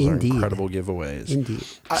raffles, Indeed. our incredible giveaways. Indeed.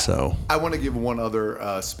 I want to give one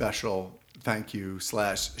other special thank you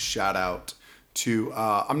 / shout out to,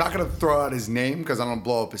 I'm not going to throw out his name because I don't want to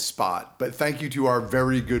blow up his spot, but thank you to our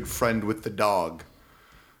very good friend with the dog,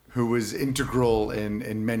 who was integral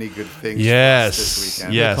in many good things for us this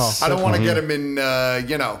weekend. Yes. I don't want to get him in,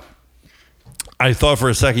 I thought for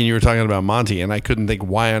a second you were talking about Monty, and I couldn't think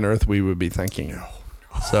why on earth we would be thanking you.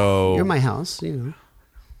 So You're my house,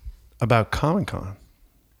 about Comic-Con.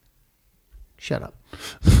 Shut up.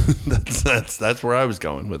 That's where I was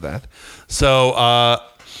going with that. So,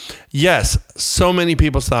 yes, so many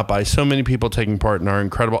people stopped by, so many people taking part in our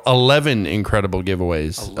 11 incredible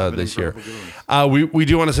giveaways this year. We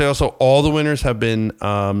do want to say also all the winners have been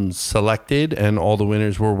selected, and all the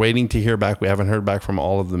winners, we're waiting to hear back. We haven't heard back from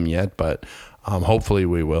all of them yet, but hopefully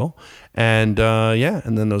we will. And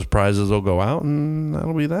and then those prizes will go out, and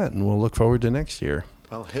that'll be that. And we'll look forward to next year.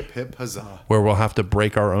 Well, hip, hip, huzzah. Where we'll have to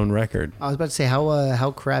break our own record. I was about to say,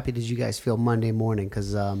 how crappy did you guys feel Monday morning?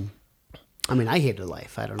 Because, I hated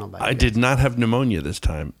life. I don't know about you I guys. did not have pneumonia this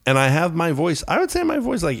time. And I have my voice, I would say my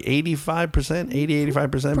voice like 85%,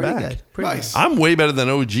 85% Pretty back. good. Pretty nice. I'm way better than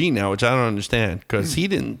OG now, which I don't understand. Because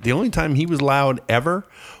the only time he was loud ever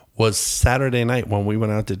was Saturday night when we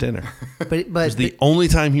went out to dinner. But It was the only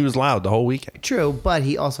time he was loud the whole weekend. True, but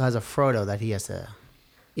he also has a Frodo that he has to,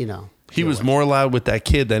 He was more loud with that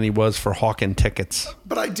kid than he was for hawking tickets.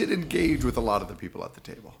 But I did engage with a lot of the people at the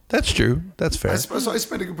table. That's true. That's fair. So I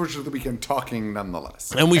spent a good portion of the weekend talking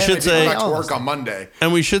nonetheless. And we should I did say- go back to work on Monday.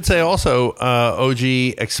 And we should say also,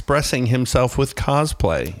 OG expressing himself with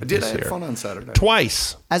cosplay. I did. this I had year. fun on Saturday.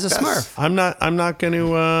 Twice. As a Smurf. I'm not going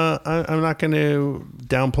to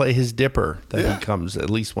downplay his Dipper that he comes at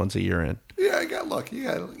least once a year in. Yeah, I got lucky. You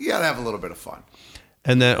got to have a little bit of fun.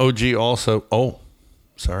 And then OG also. Oh,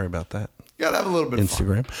 sorry about that. You got to have a little bit of fun.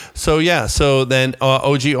 Instagram. So yeah. So then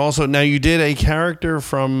OG also. Now you did a character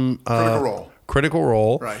from Critical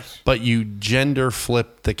Role. Right. But you gender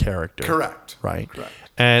flipped the character. Correct. Right.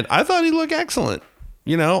 And I thought he looked excellent.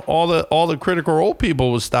 All the Critical Role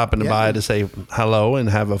people was stopping by to say hello and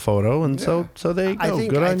have a photo, and so there you go.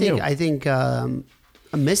 Good on you. I think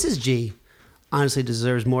Mrs. G honestly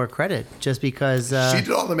deserves more credit just because she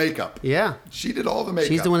did all the makeup. Yeah. She did all the makeup.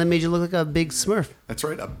 She's the one that made you look like a big Smurf. That's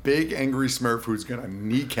right. A big, angry Smurf who's going to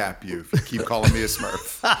kneecap you if you keep calling me a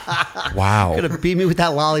Smurf. Wow. Could have beat me with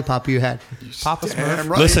that lollipop you had. Papa Smurf.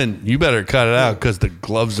 Right. Listen, you better cut it out because the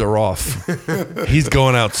gloves are off. He's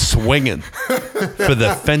going out swinging for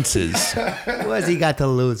the fences. What has he got to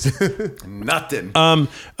lose? Nothing.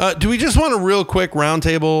 Do we just want a real quick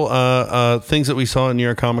roundtable things that we saw at New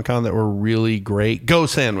York Comic Con that were really great? Go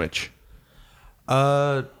Sandwich.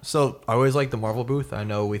 So I always like the Marvel booth. I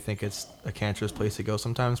know we think it's a cancerous place to go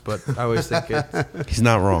sometimes, but I always think it's. He's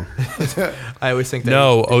not wrong. I always think that.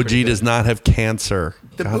 No, OG does not have cancer.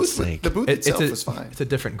 The God's booth, sake. the booth itself is fine. It's a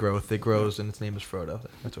different growth. It grows, and its name is Frodo.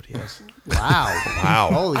 That's what he has. Wow. Wow.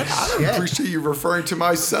 Holy I don't shit. appreciate you referring to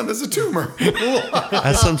my son as a tumor.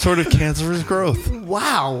 That's some sort of cancerous growth.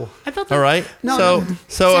 Wow. I thought All right. No, so no.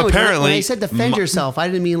 so Sandwich, apparently when I said defend yourself, I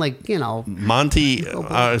didn't mean like, Monty,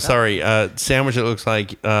 Sandwich. It looks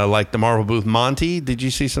like the Marvel booth. Monty, did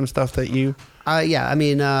you see some stuff that you? Yeah, I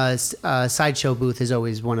mean, Sideshow booth is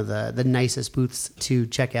always one of the nicest booths to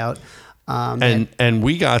check out. And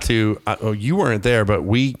we got to. You weren't there, but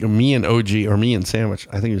me and OG, or me and Sandwich.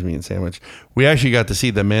 I think it was me and Sandwich. We actually got to see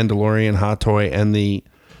the Mandalorian hot toy and the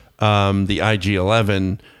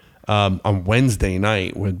IG-11 on Wednesday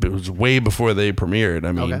night. It was way before they premiered.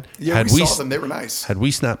 I mean, yeah, we saw them. They were nice. Had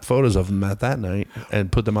we snapped photos of them at that night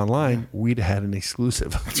and put them online, we'd had an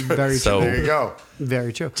exclusive. Very so, true. There you go.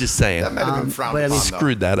 Very true. Just saying. That might have been frowned but I mean, upon,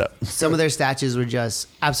 Screwed that up. Some of their statues were just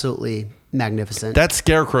absolutely magnificent. That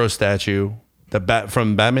Scarecrow statue,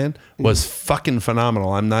 from Batman, was fucking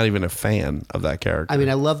phenomenal. I'm not even a fan of that character. I mean,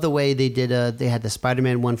 I love the way they did. They had the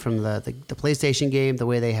Spider-Man one from the PlayStation game. The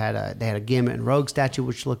way they had a Gambit and Rogue statue,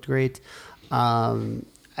 which looked great. I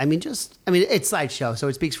mean, it's Sideshow, so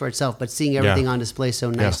it speaks for itself. But seeing everything on display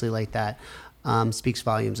so nicely like that speaks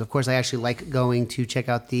volumes. Of course, I actually like going to check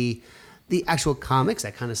out the actual comics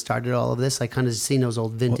that kind of started all of this. Like kind of seeing those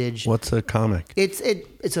old vintage. What's a comic? It's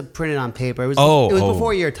a printed on paper. It was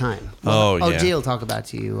before your time. OG will talk about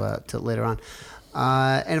to you later on.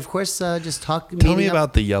 And of course, just talk. Tell me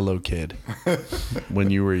about the Yellow Kid when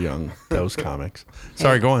you were young. Those comics.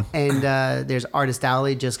 Sorry, go on. And there's Artist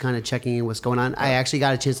Alley, just kind of checking in what's going on. I actually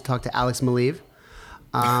got a chance to talk to Alex Maleev.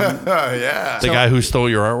 Yeah. The guy who stole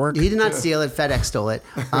your artwork? He did not steal it. FedEx stole it.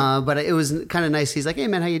 But it was kind of nice. He's like, "Hey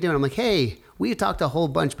man, how you doing?" I'm like, "Hey, we talked a whole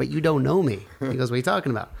bunch, but you don't know me." He goes, "What are you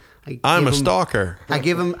talking about?" I'm a stalker.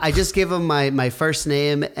 I just give him my first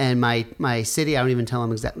name and my city. I don't even tell him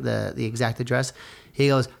the exact address. He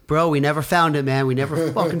goes, "Bro, we never found it, man. We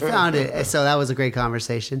never fucking found it." So that was a great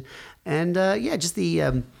conversation. And just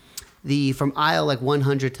the from aisle like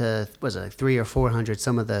 100 to was it like 300 or 400,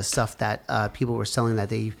 some of the stuff that people were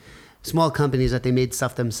selling small companies that they made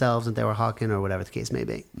stuff themselves and they were hawking or whatever the case may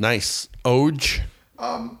be. Nice. Oj?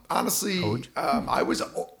 Honestly, I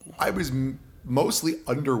was mostly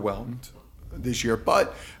underwhelmed this year,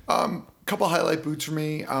 but a couple highlight booths for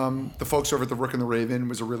me. The folks over at the Rook and the Raven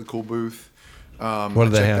was a really cool booth. What do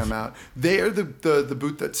they have? Them out. They are the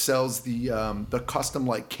booth that sells the custom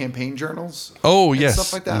like campaign journals. Oh, and yes.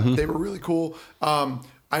 Stuff like that. Mm-hmm. They were really cool.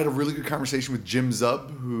 I had a really good conversation with Jim Zub,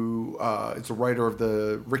 who is a writer of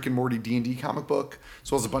the Rick and Morty D&D comic book,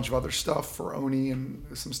 as well as a bunch of other stuff for Oni and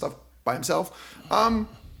some stuff by himself. I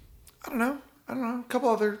don't know. A couple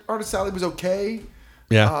other Artist Alley was okay.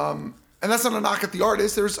 Yeah. And that's not a knock at the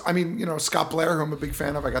artist. There's, Scott Blair, who I'm a big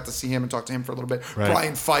fan of. I got to see him and talk to him for a little bit. Right.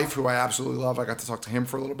 Brian Fife, who I absolutely love. I got to talk to him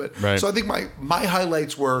for a little bit. Right. So I think my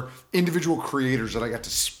highlights were individual creators that I got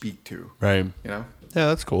to speak to. Right. Yeah,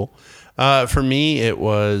 that's cool. For me, it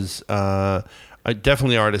was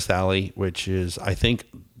definitely Artist Alley, which is, I think,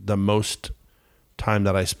 the most time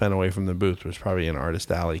that I spent away from the booth was probably in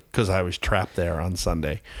Artist Alley because I was trapped there on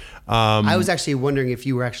Sunday. I was actually wondering if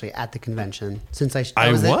you were actually at the convention since that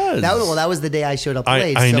was the day I showed up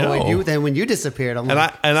late. I so know. when you disappeared, I'm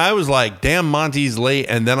I was like, damn, Monty's late,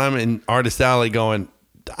 and then I'm in Artist Alley going,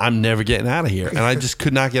 I'm never getting out of here, and I just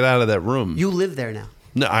could not get out of that room. You live there now.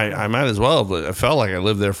 No, I might as well. I felt like I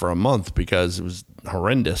lived there for a month because it was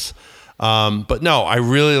horrendous. But no, I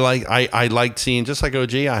really I liked seeing, just like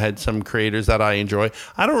OG, I had some creators that I enjoy.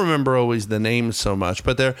 I don't remember always the names so much,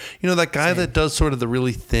 but they're, that guy that does sort of the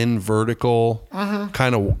really thin vertical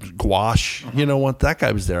kind of gouache, you know what? That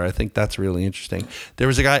guy was there. I think that's really interesting. There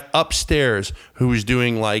was a guy upstairs who was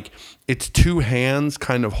doing it's two hands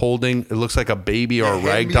kind of holding, it looks like a baby or a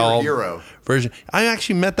ragdoll version. I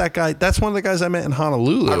actually met that guy. That's one of the guys I met in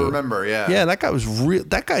Honolulu. I remember, yeah. Yeah, that guy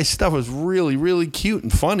that guy's stuff was really, really cute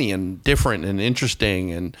and funny and different and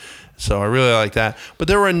interesting. And So I really like that. But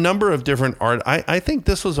there were a number of different art. I think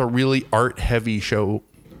this was a really art-heavy show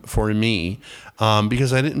for me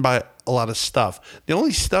because I didn't buy a lot of stuff. The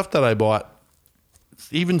only stuff that I bought,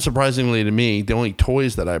 even surprisingly to me, the only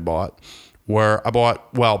toys that I bought were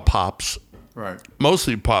Pops. Right.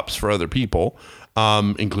 Mostly Pops for other people,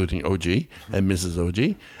 including OG and Mrs.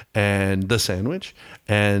 OG and the sandwich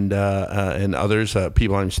and others,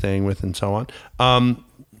 people I'm staying with and so on.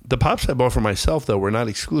 The Pops I bought for myself, though, were not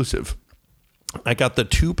exclusive. I got the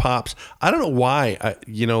 2 Pops. I don't know why, I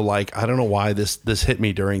don't know why this hit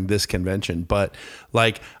me during this convention, but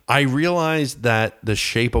like I realized that The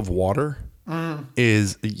Shape of Water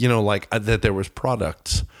is, that there was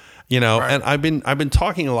products. Right. And I've been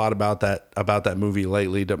talking a lot about that movie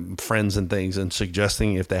lately to friends and things and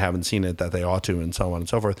suggesting if they haven't seen it that they ought to and so on and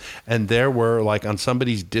so forth. And there were like on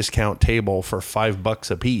somebody's discount table for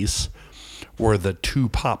 $5 a piece were the 2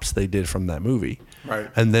 Pops they did from that movie. Right.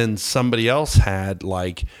 And then somebody else had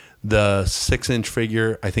like the 6-inch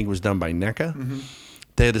figure, I think it was done by NECA. Mm-hmm.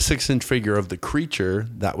 They had a 6-inch figure of the creature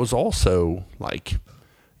that was also like,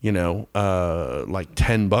 like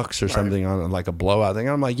 $10 or something on like a blowout thing.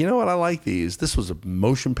 I'm like, you know what? I like these. This was a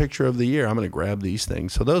motion picture of the year. I'm going to grab these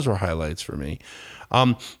things. So those were highlights for me.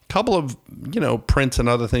 Couple of, prints and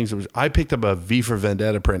other things. I picked up a V for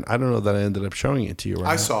Vendetta print. I don't know that I ended up showing it to you.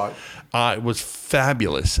 I saw it. It was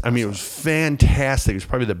fabulous. I mean, it was fantastic. It was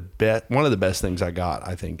probably one of the best things I got,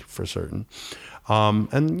 I think, for certain.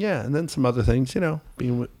 And then some other things,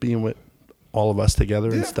 being with all of us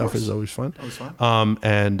together and stuff is always fun. Always fun.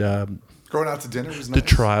 Going out to dinner was nice. The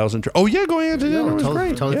trials and going out to dinner was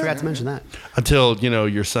great. Totally forgot to mention that. Until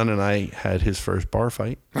your son and I had his first bar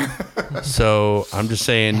fight. So I'm just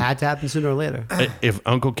saying, It had to happen sooner or later. If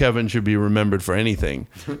Uncle Kevin should be remembered for anything,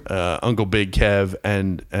 Uncle Big Kev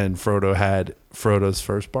and Frodo had Frodo's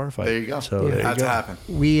first bar fight. There you go. So Had to happen.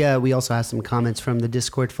 We also have some comments from the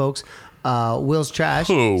Discord folks. Will's Trash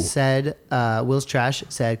said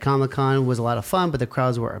Comic-Con was a lot of fun, but the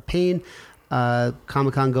crowds were a pain.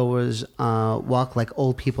 Comic-Con goers walk like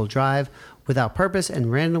old people drive without purpose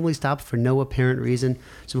and randomly stop for no apparent reason.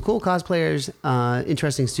 Some cool cosplayers,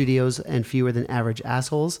 interesting studios, and fewer than average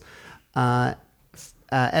assholes.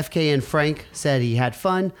 FK and Frank said he had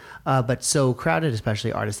fun, but so crowded,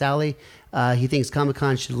 especially Artist Alley. He thinks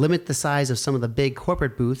Comic-Con should limit the size of some of the big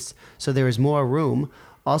corporate booths so there is more room.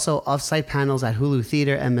 Also, off-site panels at Hulu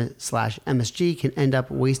Theater /MSG can end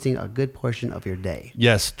up wasting a good portion of your day.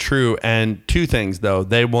 Yes, true. And 2 things, though.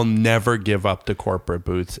 They will never give up the corporate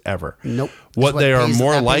booths ever. Nope. What they are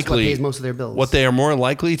more likely, what pays most of their bills. What they are more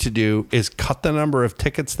likely to do is cut the number of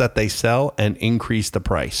tickets that they sell and increase the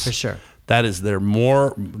price. For sure. That is, they're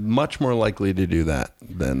much more likely to do that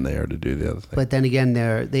than they are to do the other thing. But then again,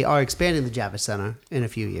 they are expanding the Javits Center in a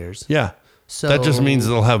few years. Yeah. So that just means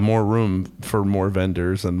they'll have more room for more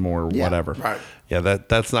vendors and more whatever. Right. Yeah,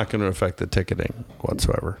 that's not going to affect the ticketing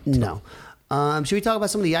whatsoever. No. Should we talk about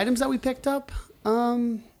some of the items that we picked up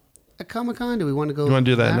at Comic-Con? Do we want to go? You want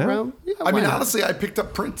to do that now? route? Yeah, I mean, why not? honestly, I picked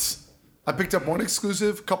up prints. I picked up one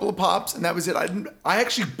exclusive, couple of Pops, and that was it. I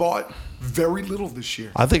actually bought very little this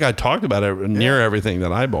year. I think I talked about it near everything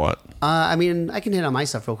that I bought. I mean, I can hit on my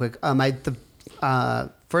stuff real quick. The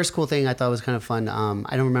first cool thing I thought was kind of fun.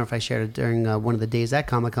 I don't remember if I shared it during one of the days at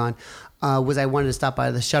Comic-Con. Was I wanted to stop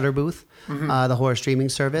by the Shudder booth, the horror streaming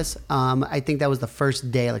service. I think that was the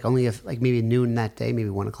first day, maybe noon that day, maybe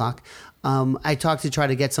 1 o'clock. I talked to try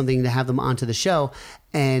to get something to have them onto the show,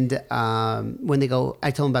 and when they go,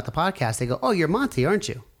 I told them about the podcast. They go, "Oh, you're Monty, aren't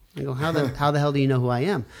you?" I go, how the hell do you know who I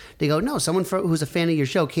am? They go, no, someone who's a fan of your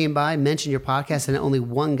show came by, mentioned your podcast, and only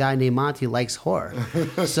one guy named Monty likes horror.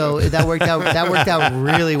 So that worked out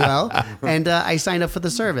really well, and I signed up for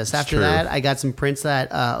the service. After that, I got some prints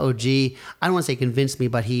that OG, I don't want to say convinced me,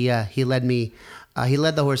 but he led me. He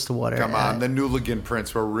led the horse to water. Come on, the Newligan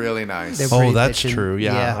prints were really nice. Oh, that's true.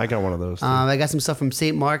 Yeah, I got one of those too. I got some stuff from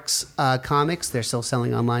St. Mark's Comics. They're still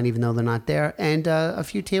selling online, even though they're not there, and a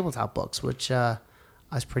few tabletop books, which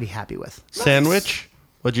I was pretty happy with. Sandwich?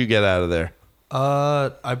 What'd you get out of there?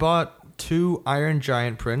 I bought 2 Iron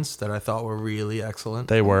Giant prints that I thought were really excellent.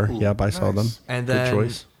 They were. Ooh, yep, I saw them. And Good then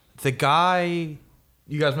choice. The guy,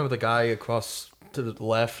 you guys remember the guy across to the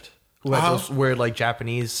left who had those weird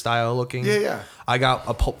Japanese style looking? Yeah. I got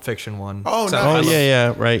a Pulp Fiction one. Oh, So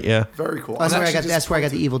nice. Right, yeah. Very cool. That's where I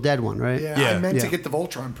got the Evil Dead one, right? Yeah, I meant to get the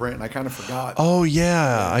Voltron print, and I kind of forgot. Oh,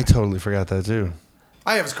 yeah. I totally forgot that too.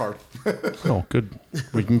 I have his card. Oh, good.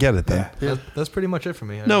 We can get it then. Yeah, that's pretty much it for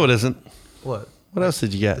me. No, it isn't. What? What else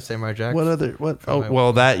did you get? The Samurai Jack. What other? What? Oh,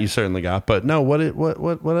 well, that you certainly got. But no, what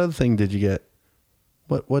other thing did you get?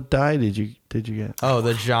 What die did you get? Oh,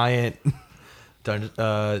 the giant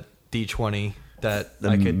D20 that The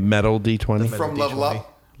I could metal D20 From Level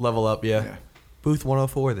Up? Level Up, yeah. Booth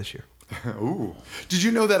 104 this year. Ooh. Did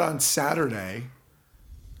you know that on Saturday,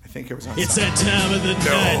 I think it was on It's Saturday. that time of the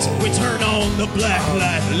night. We turn on the black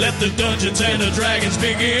light. Let the Dungeons and the Dragons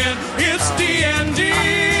begin. It's D&D.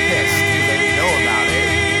 know about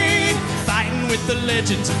it. Fighting with the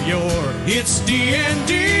legends of yore. It's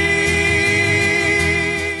D&D.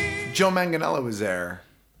 Joe Manganiello was there.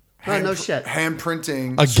 No shit. Hand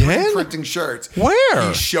printing. Again? Printing shirts. Where?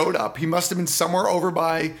 He showed up. He must have been somewhere over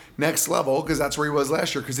by Next Level because that's where he was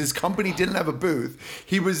last year because his company didn't have a booth.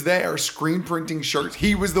 He was there screen printing shirts.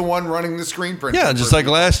 He was the one running the screen printing. Yeah, just like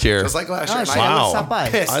last year. Just like last year. Oh, And shit, I let's was stop by.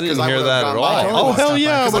 pissed I didn't 'cause hear would've that gone at by. all. Oh, hell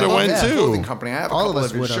yeah, I Because would've love went that too. clothing company. I have a All of couple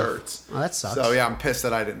us of his would've. shirts. Oh, that sucks. So yeah, I'm pissed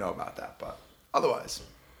that I didn't know about that, but otherwise.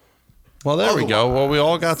 Well, there we go. Well, we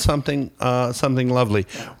all got something lovely.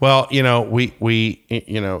 Well, we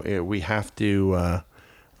have to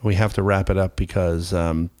wrap it up because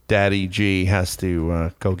Daddy G has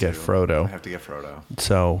to go get Frodo. I have to get Frodo.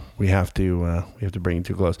 So we have to bring it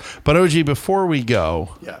too close. But OG, before we go,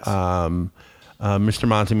 Yes. Mr.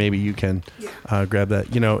 Monty, maybe you can grab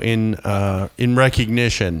that. In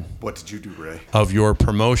recognition. What did you do, Ray? Of your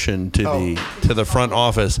promotion to the front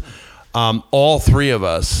office, all three of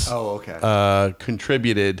us.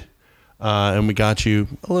 Contributed. And we got you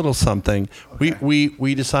a little something. Okay.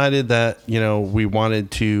 We decided that we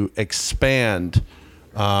wanted to expand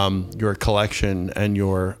your collection and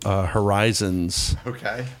your horizons.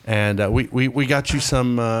 Okay. And we got you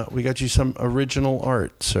some original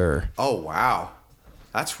art, sir. Oh wow,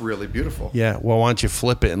 that's really beautiful. Yeah. Well, why don't you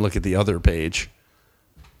flip it and look at the other page?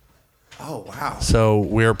 Oh wow. So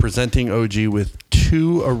we're presenting OG with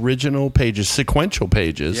 2 original pages, sequential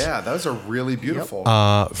pages. Yeah, those are really beautiful.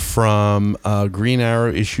 From Green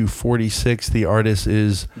Arrow issue 46. The artist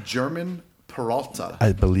is German Peralta.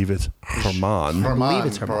 I believe it's Herman. I believe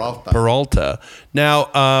it's Peralta. Peralta.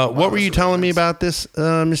 Now, what were you telling me about this,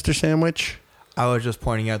 Mr. Sandwich? I was just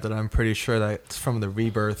pointing out that I'm pretty sure that it's from the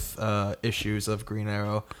Rebirth issues of Green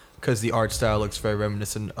Arrow. Because the art style looks very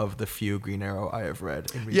reminiscent of the few Green Arrow I have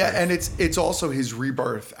read. In Rebirth. Yeah, and it's also his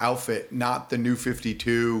Rebirth outfit, not the New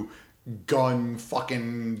 52 gun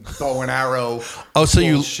fucking bow and arrow. Oh, so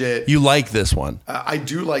bullshit. you like this one? I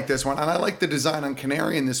do like this one, and I like the design on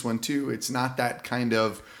Canary in this one too. It's not that kind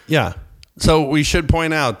of Yeah. So we should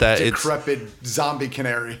point out that decrepit zombie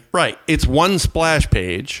canary. Right. It's one splash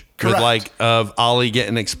page Correct. of Ollie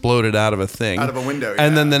getting exploded out of a thing. Out of a window,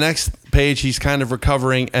 And yeah. then the next page he's kind of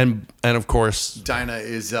recovering and of course Dinah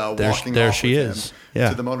is there walking there off she with is. him Yeah.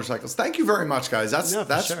 to the motorcycles. Thank you very much, guys.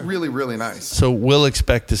 That's sure. really, really nice. So we'll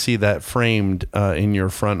expect to see that framed in your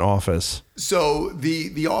front office. So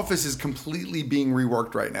the office is completely being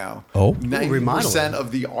reworked right now. Oh. 90%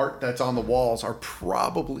 of the art that's on the walls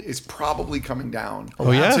is probably coming down.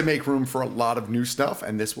 Oh, yeah? To make room for a lot of new stuff,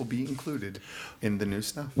 and this will be included in the new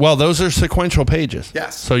stuff. Well, those are sequential pages.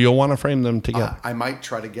 Yes. So you'll want to frame them together. I might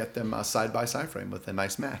try to get them side by side frame with a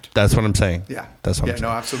nice mat. That's what I'm saying. Yeah. That's what Yeah, I'm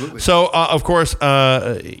saying. no, absolutely. So, of course,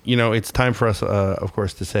 it's time for us, of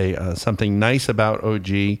course, to say something nice about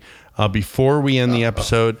OG. Before we end the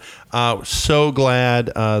episode, so glad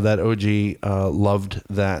that OG loved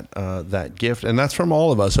that gift, and that's from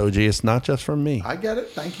all of us. OG, it's not just from me. I get it.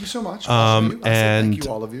 Thank you so much. And thank you,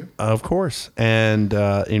 all of you. Of course, and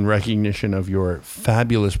in recognition of your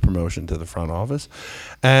fabulous promotion to the front office,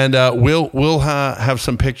 and we'll have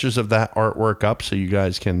some pictures of that artwork up so you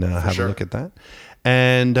guys can have a look at that.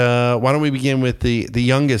 And why don't we begin with the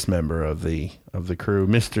youngest member of the crew,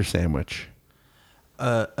 Mr. Sandwich.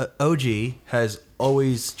 OG has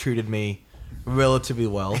always treated me relatively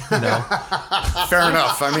well, Fair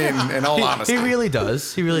enough. I mean, in all honesty. He really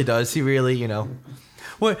does. He really does. He really,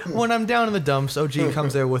 when I'm down in the dumps, OG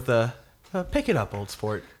comes there with a pick it up, old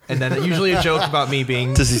sport. And then usually a joke about me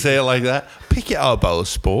being... Does he say it like that? Pick it up, old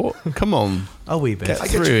sport. Come on. A wee bit. I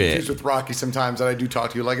get you confused with Rocky sometimes, and I do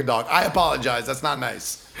talk to you like a dog. I apologize. That's not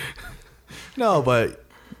nice. No, but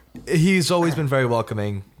he's always been very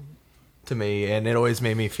welcoming to me, and it always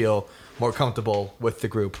made me feel more comfortable with the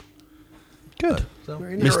group. Good.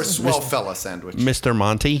 You're a swell fella, Sandwich. Mr.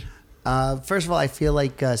 Monty? First of all, I feel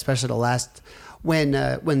like, especially the last... When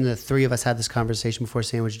the three of us had this conversation before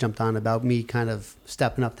Sandwich jumped on about me kind of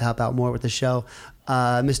stepping up to help out more with the show,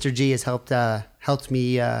 Mr. G has helped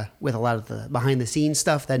me with a lot of the behind the scenes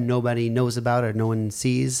stuff that nobody knows about or no one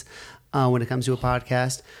sees when it comes to a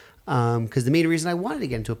podcast. Because the main reason I wanted to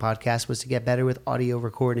get into a podcast was to get better with audio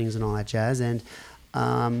recordings and all that jazz. And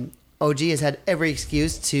OG has had every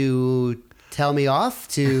excuse to tell me off,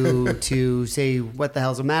 to say what the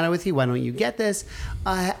hell's the matter with you? Why don't you get this?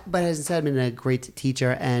 But as I said, I've been a great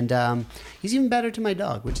teacher, and he's even better to my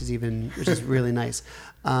dog, which is really nice.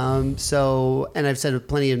 And I've said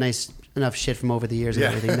plenty of enough shit from over the years and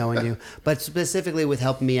everything, knowing you. But specifically with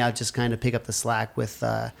helping me out, just kind of pick up the slack with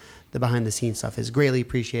the behind the scenes stuff is greatly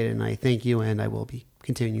appreciated, and I thank you, and I will be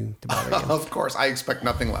continuing to bother you. Of course, I expect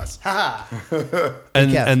nothing less.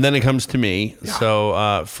 And then it comes to me. Yeah.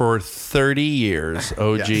 So for 30 years,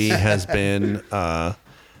 OG has been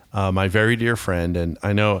my very dear friend, and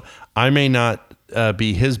I know I may not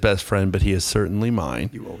be his best friend, but he is certainly mine.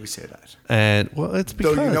 You always say that. And well, it's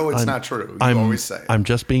because though you know it's not true. You always say it. I'm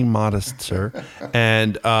just being modest, sir.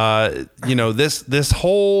 And this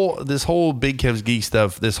whole Big Kev's Geek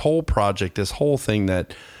stuff, this whole project, this whole thing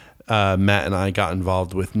that Matt and I got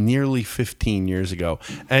involved with nearly 15 years ago.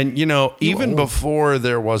 And even before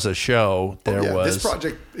there was a show, was this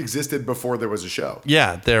project existed before there was a show.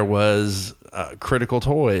 Yeah, there was Critical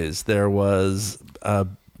Toys. There was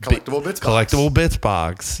Collectible Bits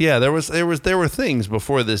Box. Yeah, there were things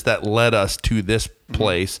before this that led us to this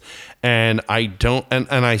place. And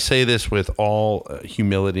I say this with all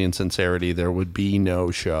humility and sincerity, there would be no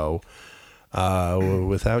show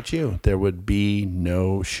without you. There would be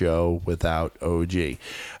no show without OG.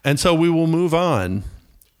 And so we will move on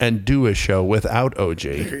and do a show without OG.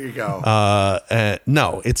 There you go.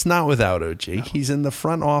 No, it's not without OG. No. He's in the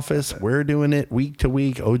front office. We're doing it week to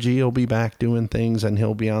week. OG will be back doing things, and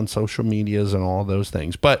he'll be on social medias and all those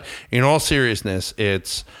things. But in all seriousness,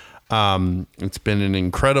 it's been an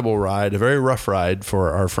incredible ride, a very rough ride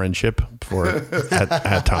for our friendship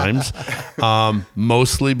at times,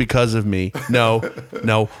 mostly because of me.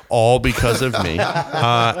 No, all because of me.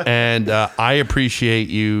 And I appreciate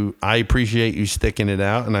you. I appreciate you sticking it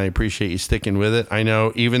out, and I appreciate you sticking with it. I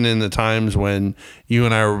know even in the times when you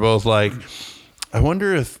and I were both like, I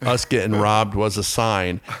wonder if us getting robbed was a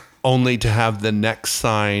sign, only to have the next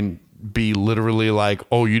sign be literally like,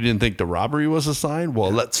 oh, you didn't think the robbery was a sign? Well,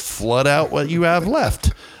 let's flood out what you have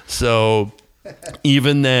left. So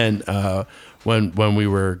even then, when we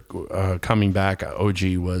were coming back,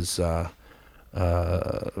 OG was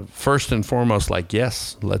first and foremost like,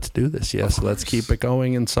 yes, let's do this. Yes, let's keep it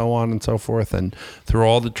going, and so on and so forth. And through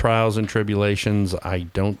all the trials and tribulations, I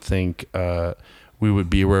don't think we would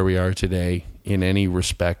be where we are today in any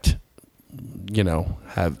respect.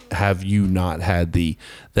 Have you not had the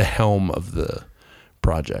helm of the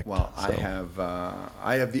project? Well, so.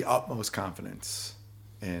 I have the utmost confidence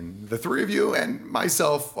in the three of you, and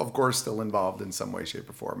myself, of course, still involved in some way, shape,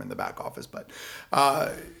 or form in the back office. But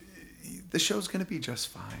the show's going to be just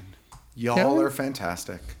fine. Y'all are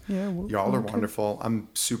fantastic. Yeah, y'all are wonderful. I'm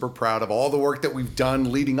super proud of all the work that we've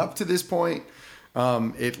done leading up to this point.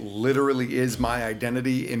 It literally is my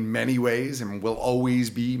identity in many ways, and will always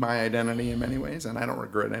be my identity in many ways. And I don't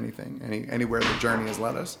regret anything, anywhere the journey has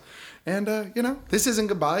led us. And, this isn't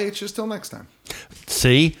goodbye. It's just till next time.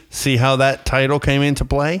 See how that title came into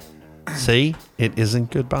play? See, it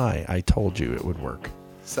isn't goodbye. I told you it would work.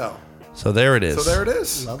 So there it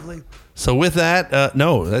is. Lovely. So with that,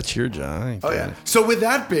 no, that's your job. Oh yeah. So with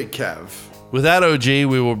that, Big Kev. With that, OG,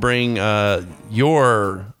 we will bring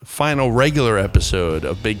your final regular episode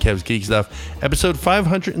of Big Kev's Geek Stuff, episode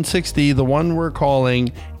 560, the one we're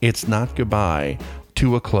calling It's Not Goodbye,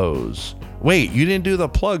 to a close. Wait, you didn't do the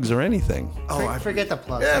plugs or anything. Oh, I forget the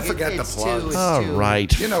plugs. Yeah, forget the plugs. All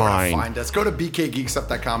right, you know fine. Where to find us. Go to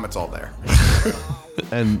bkgeekstuff.com. It's all there.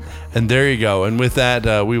 And there you go. And with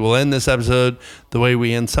that, we will end this episode the way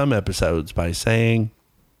we end some episodes, by saying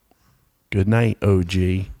good night,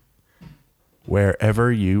 OG.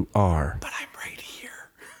 Wherever you are. But I'm right here.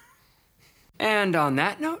 And on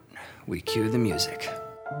that note, we cue the music.